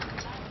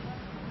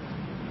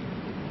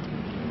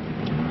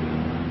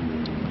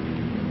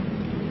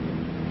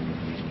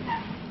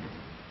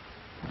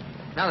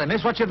 Now then,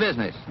 miss, what's your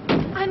business?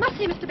 I must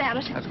see Mr.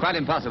 Barrett. That's quite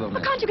impossible,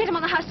 Well, can't you get him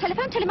on the house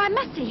telephone? Tell him I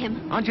must see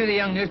him. Aren't you the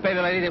young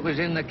newspaper lady that was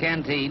in the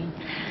canteen?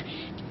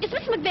 Is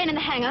Mr. McVane in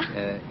the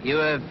hangar? You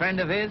a friend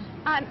of his?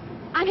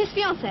 I'm his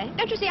fiancée.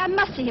 Don't you see, I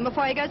must see him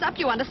before he goes up,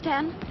 you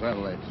understand?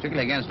 Well, it's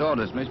strictly against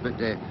orders, miss, but,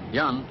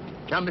 young,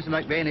 tell Mr.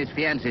 McVane his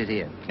fiancé's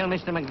here. Tell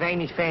Mr. McVane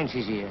his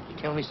fancy's here.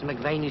 Tell Mr.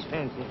 McVane his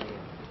fancy's here.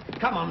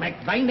 Come on,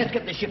 McVane, let's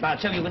get the ship out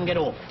so you can get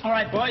off. All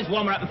right, boys,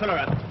 warm her up and fill her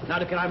up. Now,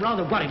 look, I'm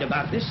rather worried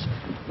about this.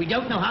 We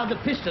don't know how the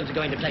Pistons are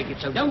going to take it,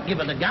 so don't give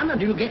her the gun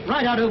until you get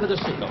right out over the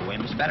sea. Go away,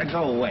 Miss Barrett,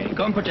 go away.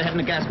 Go and put your head in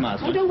the gas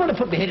mask. I don't want to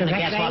put my head in the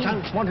gas mask.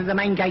 I wanted the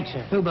main gate,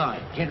 sir. Who by?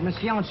 Gentleman's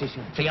fiancé,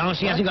 sir.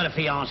 Fiancé? Hasn't got a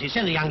fiancé.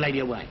 Send the young lady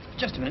away.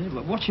 Just a minute.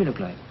 What she look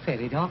like?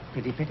 Fairly dark,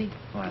 pretty.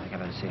 Well, I think I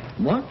better see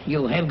her. What?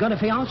 You have got a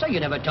fiancé? You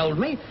never told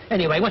me.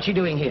 Anyway, what's she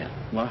doing here?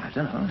 Well, I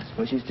don't know. I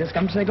suppose she's just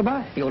come to say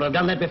goodbye. You ought to have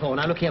done that before.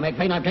 Now, look here,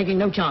 McVane, I'm taking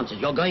no chances.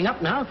 You're going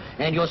up now,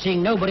 and you're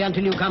seeing nobody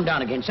until you come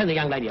down again. Send the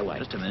young lady away.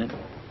 Just a minute.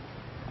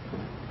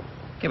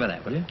 Give her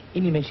that, will you?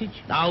 Any message?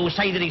 Oh,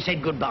 say that he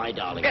said goodbye,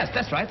 darling. Yes,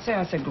 that's right. Say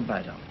I said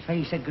goodbye, darling. Say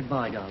he said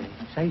goodbye, darling.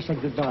 Say he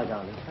said goodbye,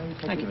 darling.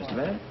 Thank you, Mr.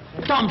 Barrett.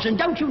 Thompson,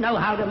 don't you know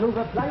how to move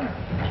a plane?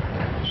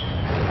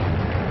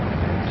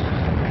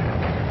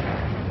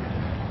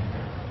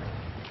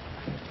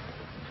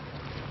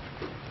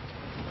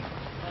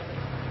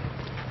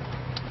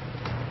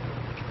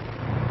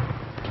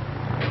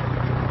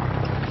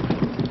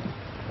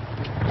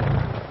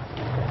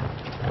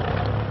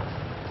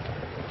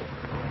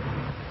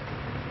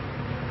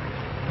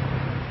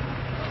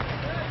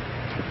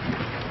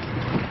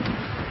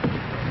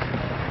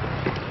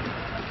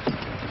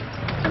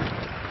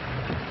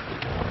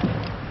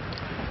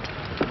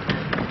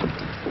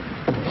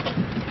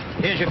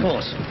 Here's your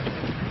course.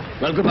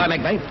 Well, goodbye,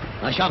 McVane.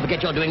 I shan't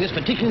forget you're doing this,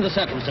 particularly in the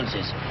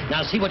circumstances.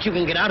 Now, see what you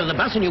can get out of the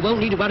bus, and you won't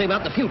need to worry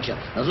about the future,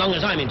 as long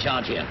as I'm in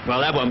charge here. Well,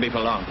 that won't be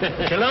for long.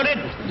 You loaded?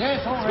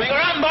 Yes, all right. Swing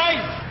around,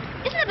 boys!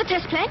 Isn't it the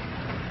test plane?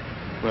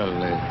 Well,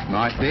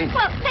 might be.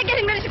 Well, they're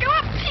getting ready to go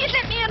up. Please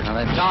let me in. Now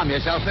then, time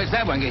yourself, miss.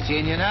 That won't get you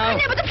in, you know. I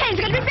know, but the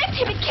planes are going to be wrecked.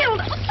 He'll be killed.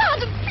 Oh,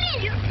 Sergeant,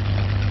 please.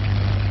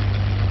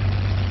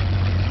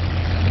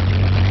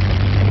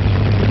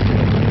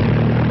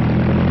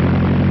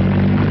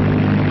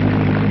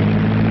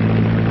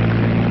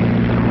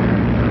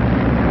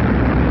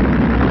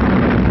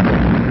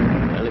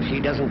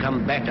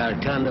 Come back, I'll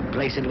turn the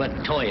place into a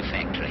toy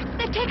factory.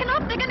 They've taken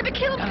off. They're going to be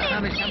killed. Please,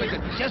 Miss please.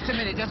 Hamilton, just a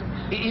minute.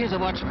 Here's a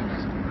watchman.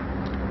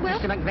 Well?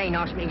 Mr. McVeigh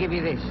asked me to give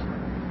you this.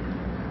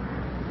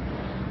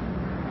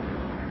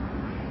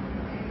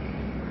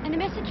 Any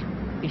message?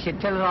 He said,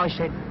 tell her I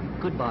said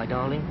goodbye,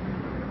 darling.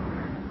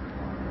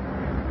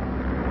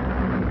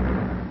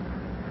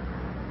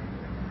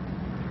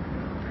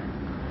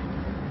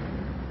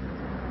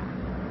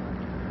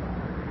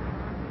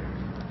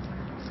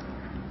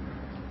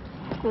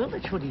 Well,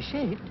 that's what he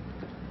said.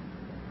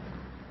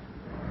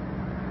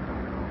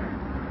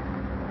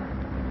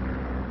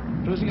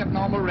 Cruising at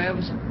normal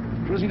revs.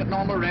 Cruising at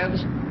normal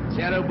revs.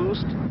 0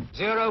 boost.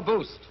 0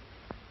 boost.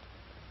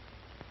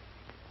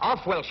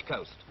 Off Welsh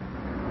coast.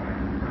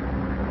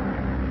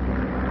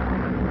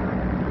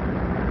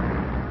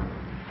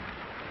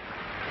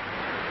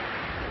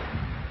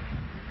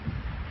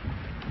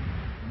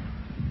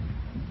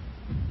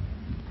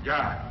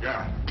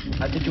 Yeah.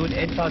 Altitude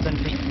 8,000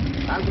 feet.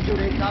 Altitude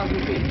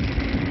 8,000 feet.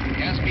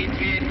 Airspeed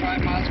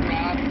 385 miles per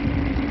hour.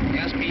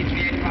 Airspeed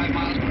 385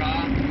 miles per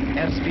hour.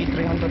 Airspeed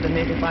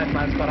 385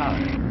 miles per hour.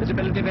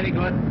 Visibility very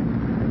good.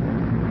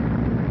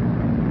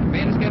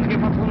 McVeigh is going to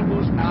give a full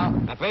boost now.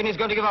 McVeigh is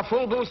going to give a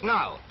full boost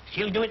now.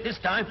 She'll do it this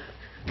time.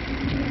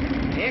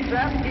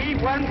 Aircraft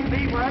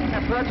E-131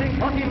 approaching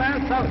 40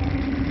 miles south.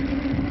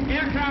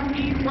 Aircraft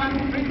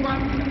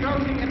E-131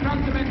 approaching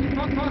approximately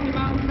 40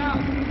 miles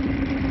south.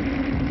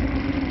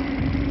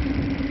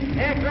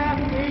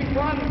 Aircraft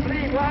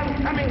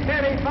E-131 coming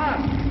very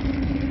fast.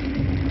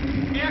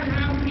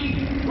 Aircraft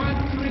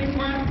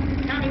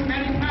E-131 coming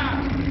very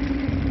fast.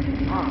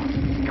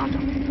 Got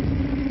him.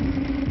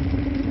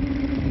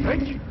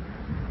 Rich?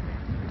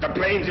 The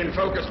plane's in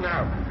focus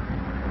now.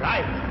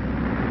 Right.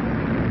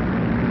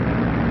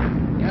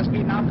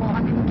 Airspeed now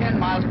 410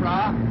 miles per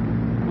hour.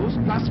 Boost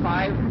 +5.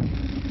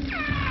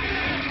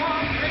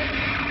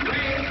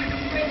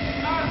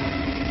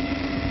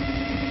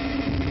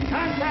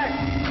 Contact!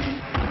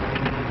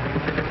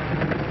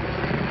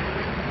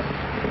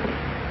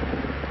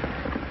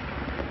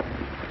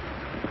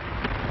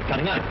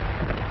 Cutting out.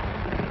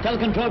 Tell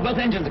control both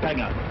engines are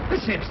cutting out. The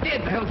ship's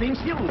dead. The whole thing's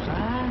fused.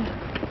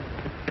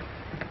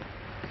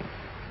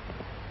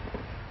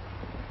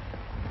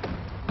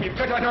 We've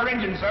cut out our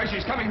engine, sir.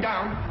 She's coming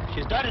down.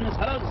 She's dead in his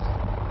hose.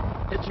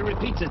 History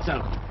repeats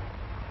itself.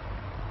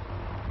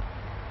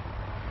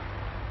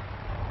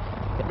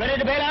 Get ready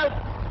to bail out?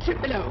 Ship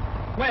below.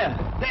 Where?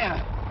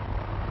 There.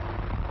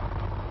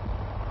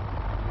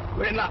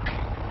 We're in luck.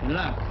 In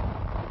luck.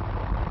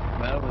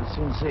 Well, we'll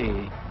soon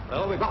see.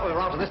 Well, we've got what we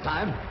were after this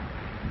time.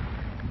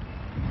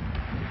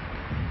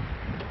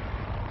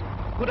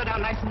 Put her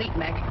down nice and neat,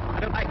 Mac. I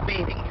don't like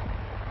bathing.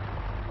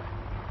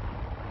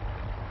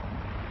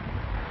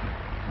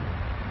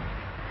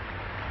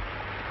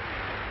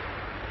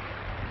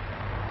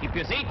 Keep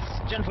your seats,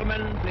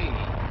 gentlemen, please.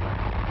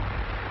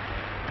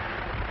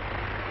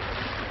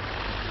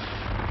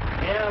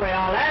 Here we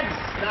are, lads.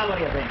 Now what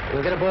do you think?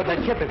 We'll get aboard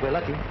that ship if we're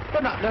lucky.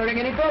 They're not lowering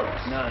any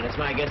boats. No, that's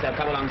my guess. They'll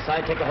come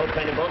alongside, take a whole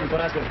plane aboard, and put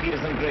us with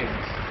Peters and Griggs.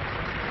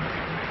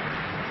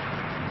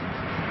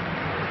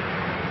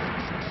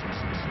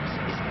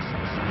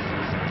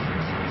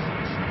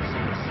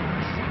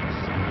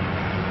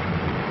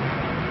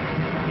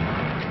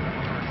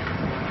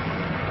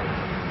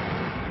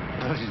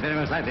 Well, she's very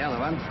much like the other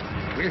one.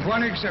 With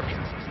one exception.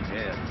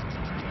 Yes.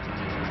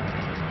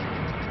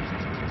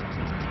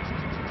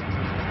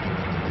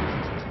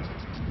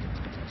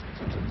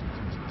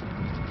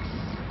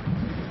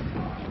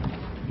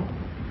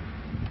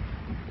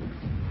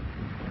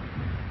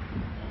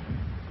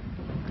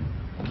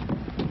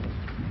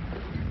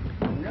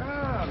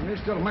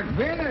 Mr.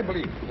 McVeigh, I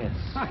believe. Yes.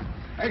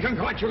 I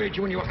congratulate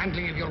you on your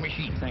handling of your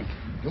machine. Thank you.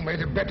 You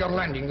made a better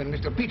landing than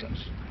Mr.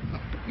 Peters.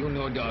 You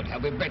no doubt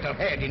have a better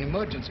head in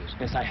emergencies.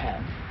 Yes, I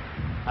have.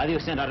 Either you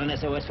send out an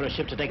SOS for a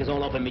ship to take us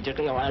all off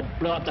immediately, or I'll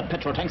blow up the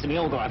petrol tanks and we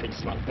all go up in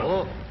smoke.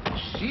 Oh,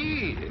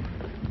 see.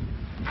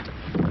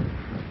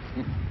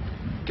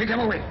 Take them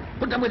away.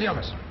 Put them with the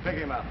others. Pick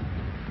him up.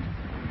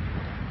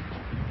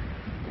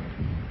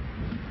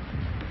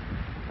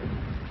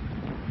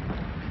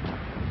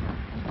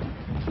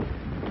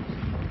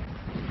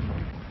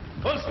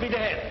 Full speed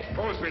ahead.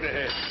 Full speed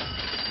ahead.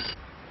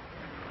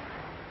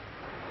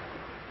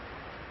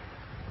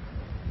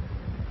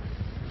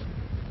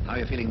 How are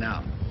you feeling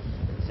now?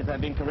 As if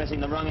I've been caressing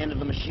the wrong end of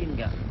the machine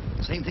gun.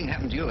 Same thing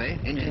happened to you, eh?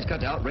 Engines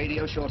cut out,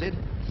 radio shorted.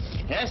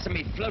 Yes, and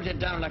we floated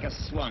down like a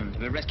swan to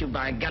be rescued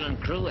by a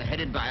gallant crew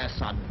headed by a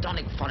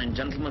sardonic foreign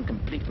gentleman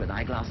complete with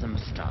eyeglass and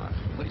moustache.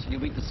 Wait till you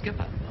meet the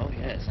skipper. Oh,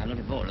 yes, I'm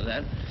looking forward to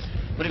that.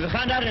 But have you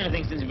found out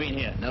anything since you've been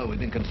here? No, we've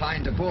been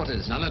confined to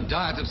quarters on a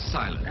diet of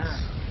silence.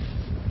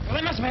 Well,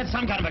 they must have had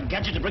some kind of a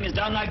gadget to bring us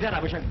down like that.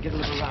 I wish I could get a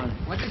little round.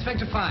 What do you expect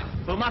to find?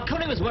 Well,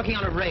 Marconi was working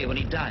on a ray when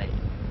he died.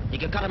 He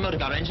could cut a motor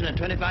car engine at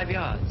 25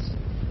 yards.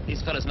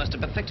 These fellas must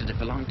have perfected it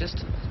for long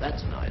distance.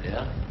 That's an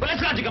idea. Well,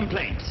 let's lodge a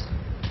complaint.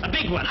 A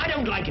big one. I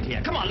don't like it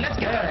here. Come on, let's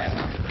get there.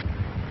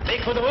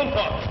 Make for the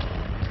Woolport.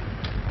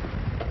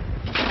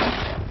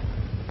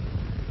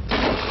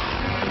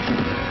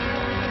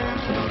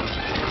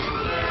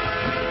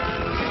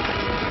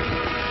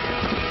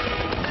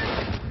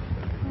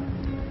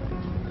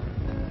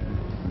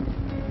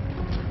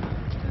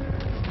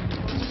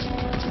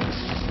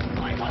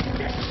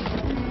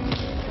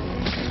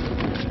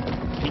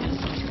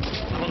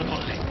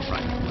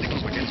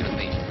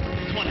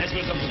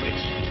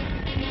 Cambridge.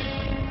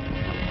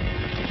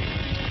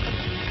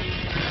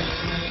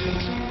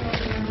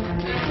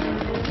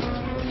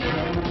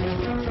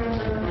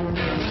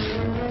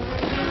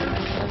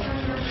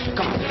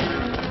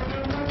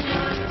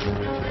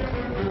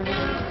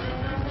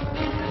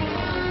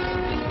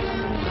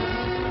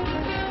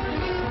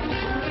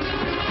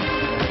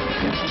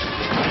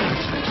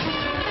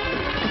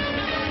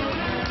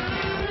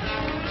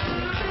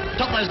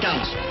 Stop those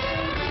guns.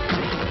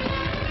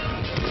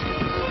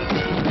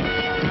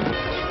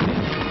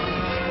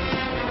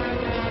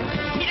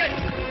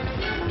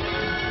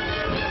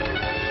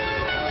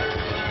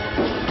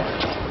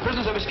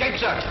 Prisoners have escaped,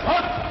 sir.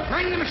 What?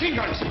 Find the machine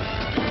guns.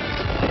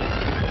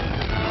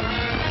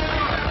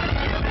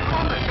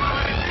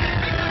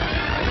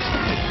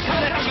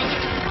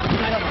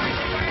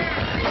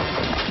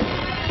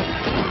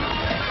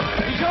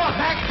 He's yours,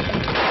 Mac.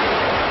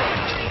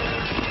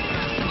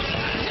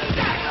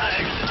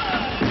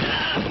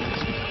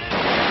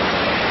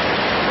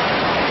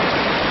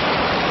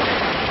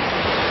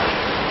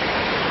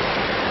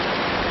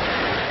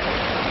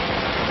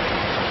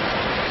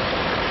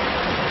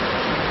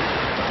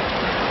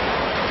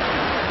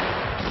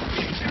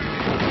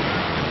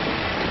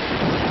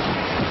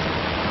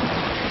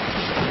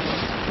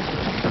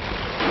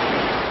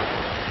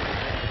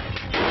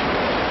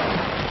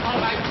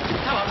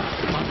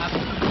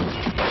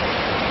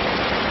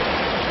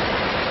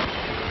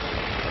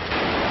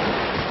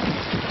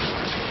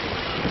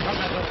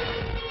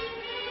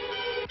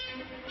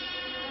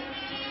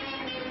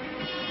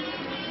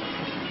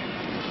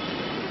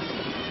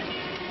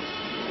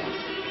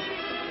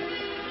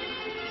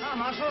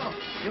 Marshal,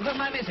 you got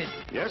my message.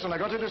 Yes, and I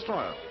got your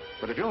destroyer.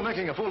 But if you're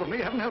making a fool of me,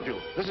 I haven't helped you.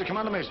 This is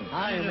Commander Mason.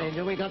 Hi,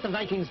 Major. We got the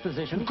Vikings'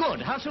 position.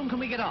 Good. How soon can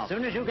we get off? As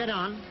soon as you get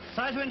on.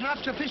 Sorry to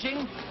interrupt your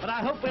fishing, but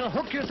I hope we'll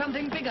hook you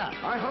something bigger.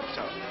 I hope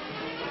so.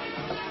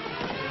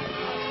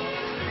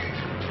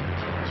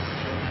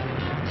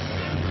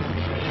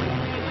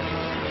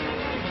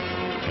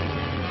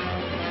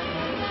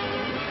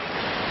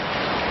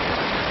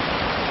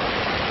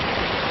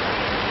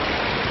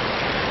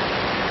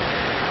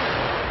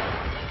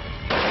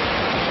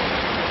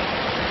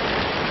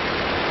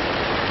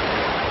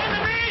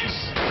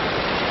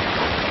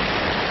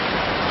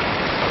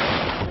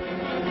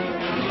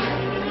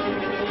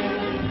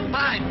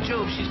 By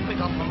Jove, she's quick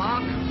off the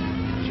mark.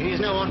 She's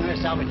no ordinary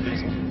salvage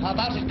vessel. How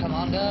about it,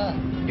 Commander?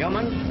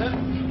 Yeoman, sir,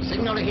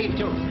 signal to heave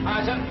to.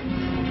 Aye, sir.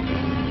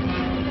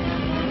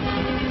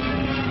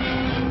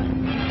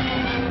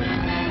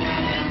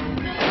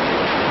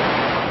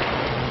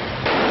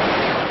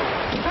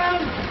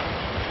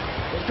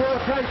 It's all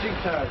approaching,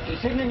 sir.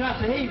 She's signaling us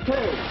to heave to.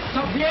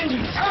 Stop the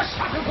engine. Oh,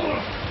 stop the fool.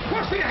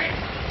 Full speed ahead.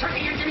 Turn the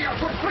engine here.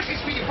 Put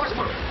quickest speed if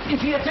possible.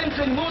 If he attempts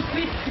any more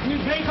speed, it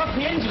will break up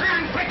the engine.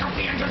 And break up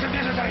the engines if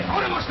necessary.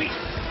 All the more speed.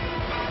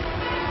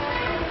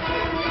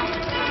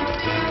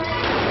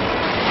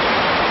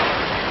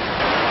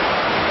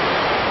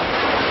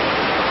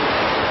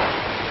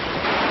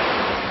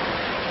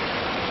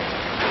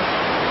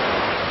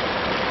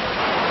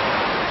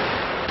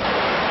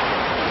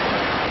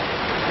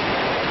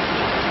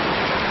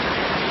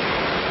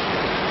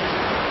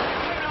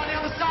 On the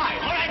other side.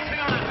 All right, hang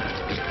on.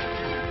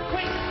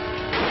 Quick.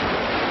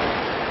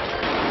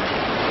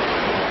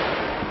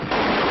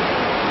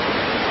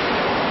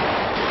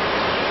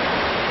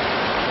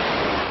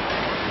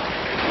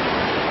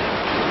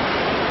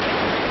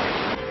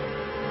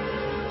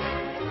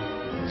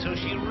 So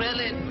she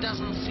really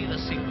doesn't see the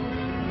signal.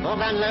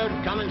 Four-gun load,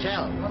 common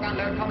shell. Four-gun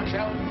load, common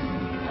shell.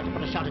 Have to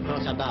put a shot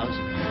across our bows.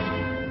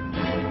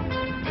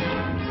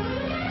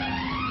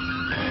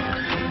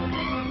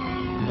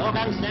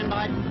 Four-gun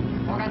standby.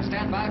 Four-gun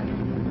standby.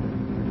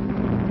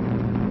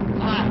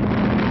 Fire.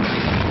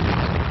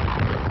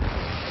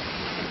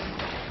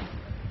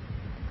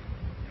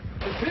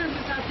 The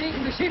Germans are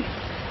taking the ship.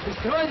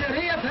 Destroy the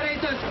ray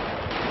apparatus.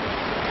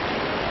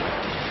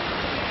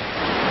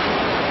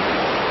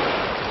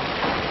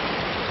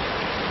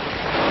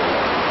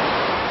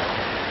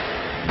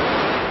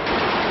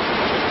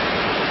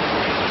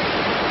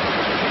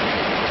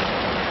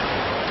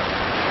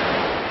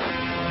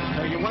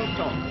 So you won't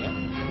talk, yeah?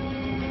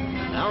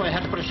 Now we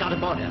have to put a shot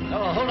aboard here.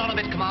 Oh, hold on a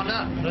bit,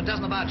 Commander. There are a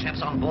dozen of our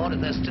chaps on board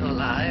if they're still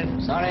alive.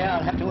 Sorry,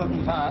 I'll have to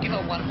open fire. Give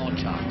her one more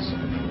chance.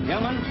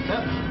 Yeoman,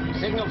 sir,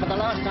 signal for the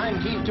last time,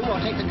 heave to or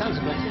take the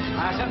consequences.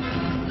 Aye, sir.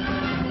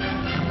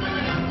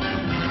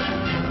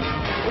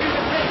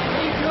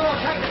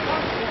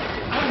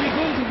 Are we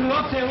going to blow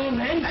up their own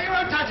men? They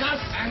won't touch us.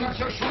 I'm not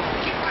so sure.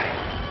 Keep quiet.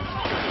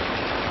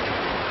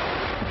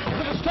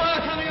 The destroyer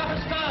coming up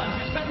astern.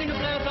 She's threatening to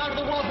blow us out of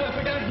the water if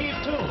we don't heave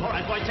to. All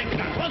right, boys, take the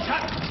gun. One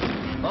shot.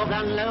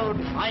 Four-gun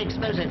load, high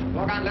explosive.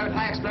 Four-gun load,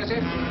 high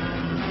explosive.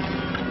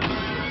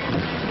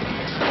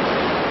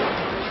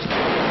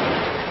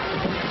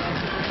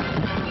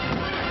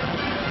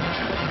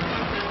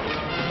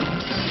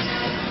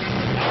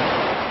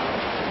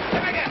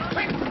 Come again,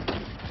 quick.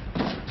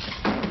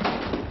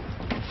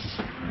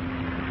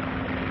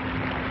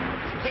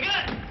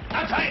 Signal!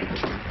 Outside!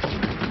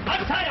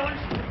 Outside, I want.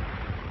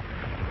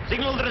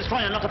 Signal the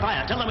destroyer not to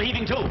fire. Tell them we're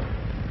heaving to.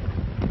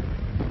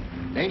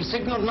 They've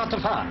signaled not to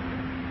fire.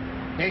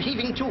 They're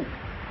heaving to.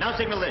 Now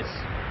signal this.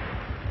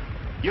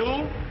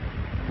 You?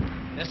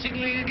 They're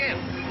signaling again.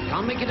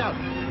 Can't make it out.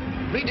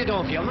 Read it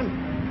off, yeoman.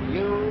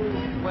 You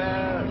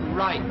were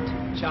right,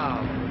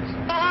 Charles.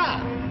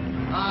 Ah!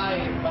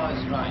 I was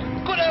right.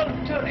 Good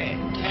old Tony.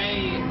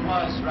 Kay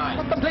was right.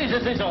 What the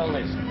blazes is all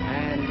this?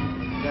 And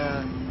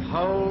the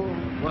whole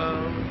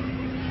world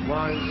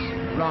was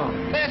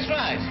wrong. That's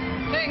right.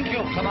 Thank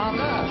you,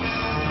 Commander.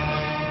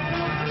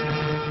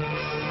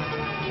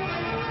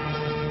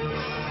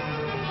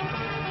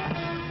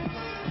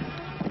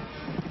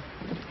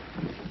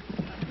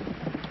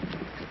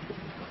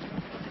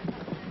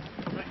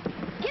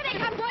 Here they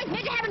come, boys.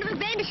 Major Hammond with his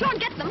band. Be sure and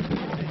get them.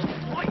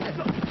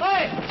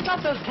 Hey,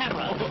 stop those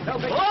cameras.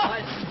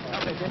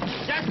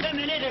 Just a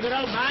minute, if you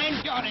don't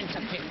mind. You're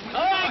interfering.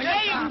 All right,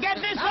 there, you can get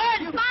this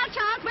one. Smile,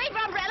 Charles. Wave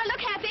your umbrella.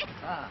 Look happy.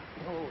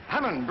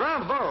 Hammond,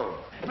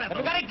 bravo! Have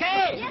you got it,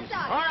 Kay? Yes, sir.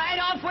 All right,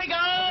 off we go.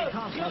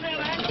 You there,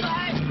 man.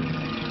 Bye.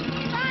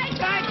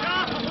 Bye,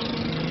 Charles.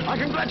 I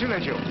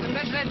congratulate you.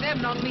 Congratulate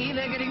them, not me.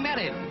 They're getting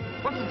married.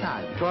 What's the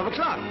time? 12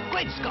 o'clock.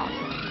 Great Scott.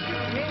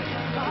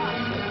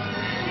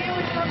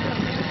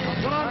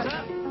 Go on,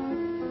 sir.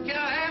 Here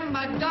I am,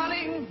 my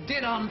darling,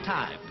 dead on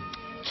time.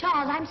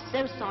 Charles, I'm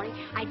so sorry.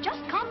 I just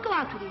can't go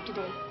out with you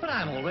today. But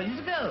I'm all ready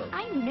to go.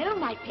 I know,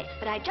 my pet,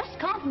 but I just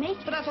can't make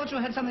it. But I thought you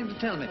had something to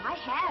tell me. I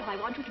have. I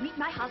want you to meet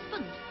my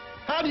husband.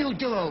 How do you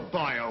do, old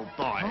boy, old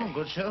boy? Oh,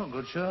 good show,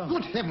 good show.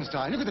 Good heavens,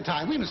 darling, look at the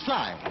time. We must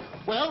fly.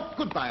 Well,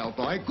 goodbye, old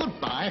boy,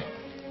 goodbye.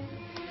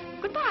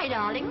 Goodbye,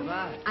 darling.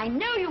 Goodbye. I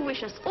know you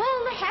wish us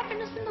all the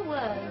happiness in the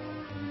world.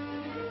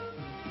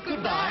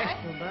 Goodbye.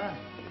 Goodbye.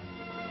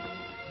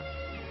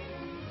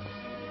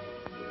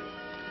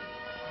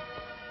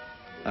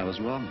 I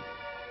was wrong.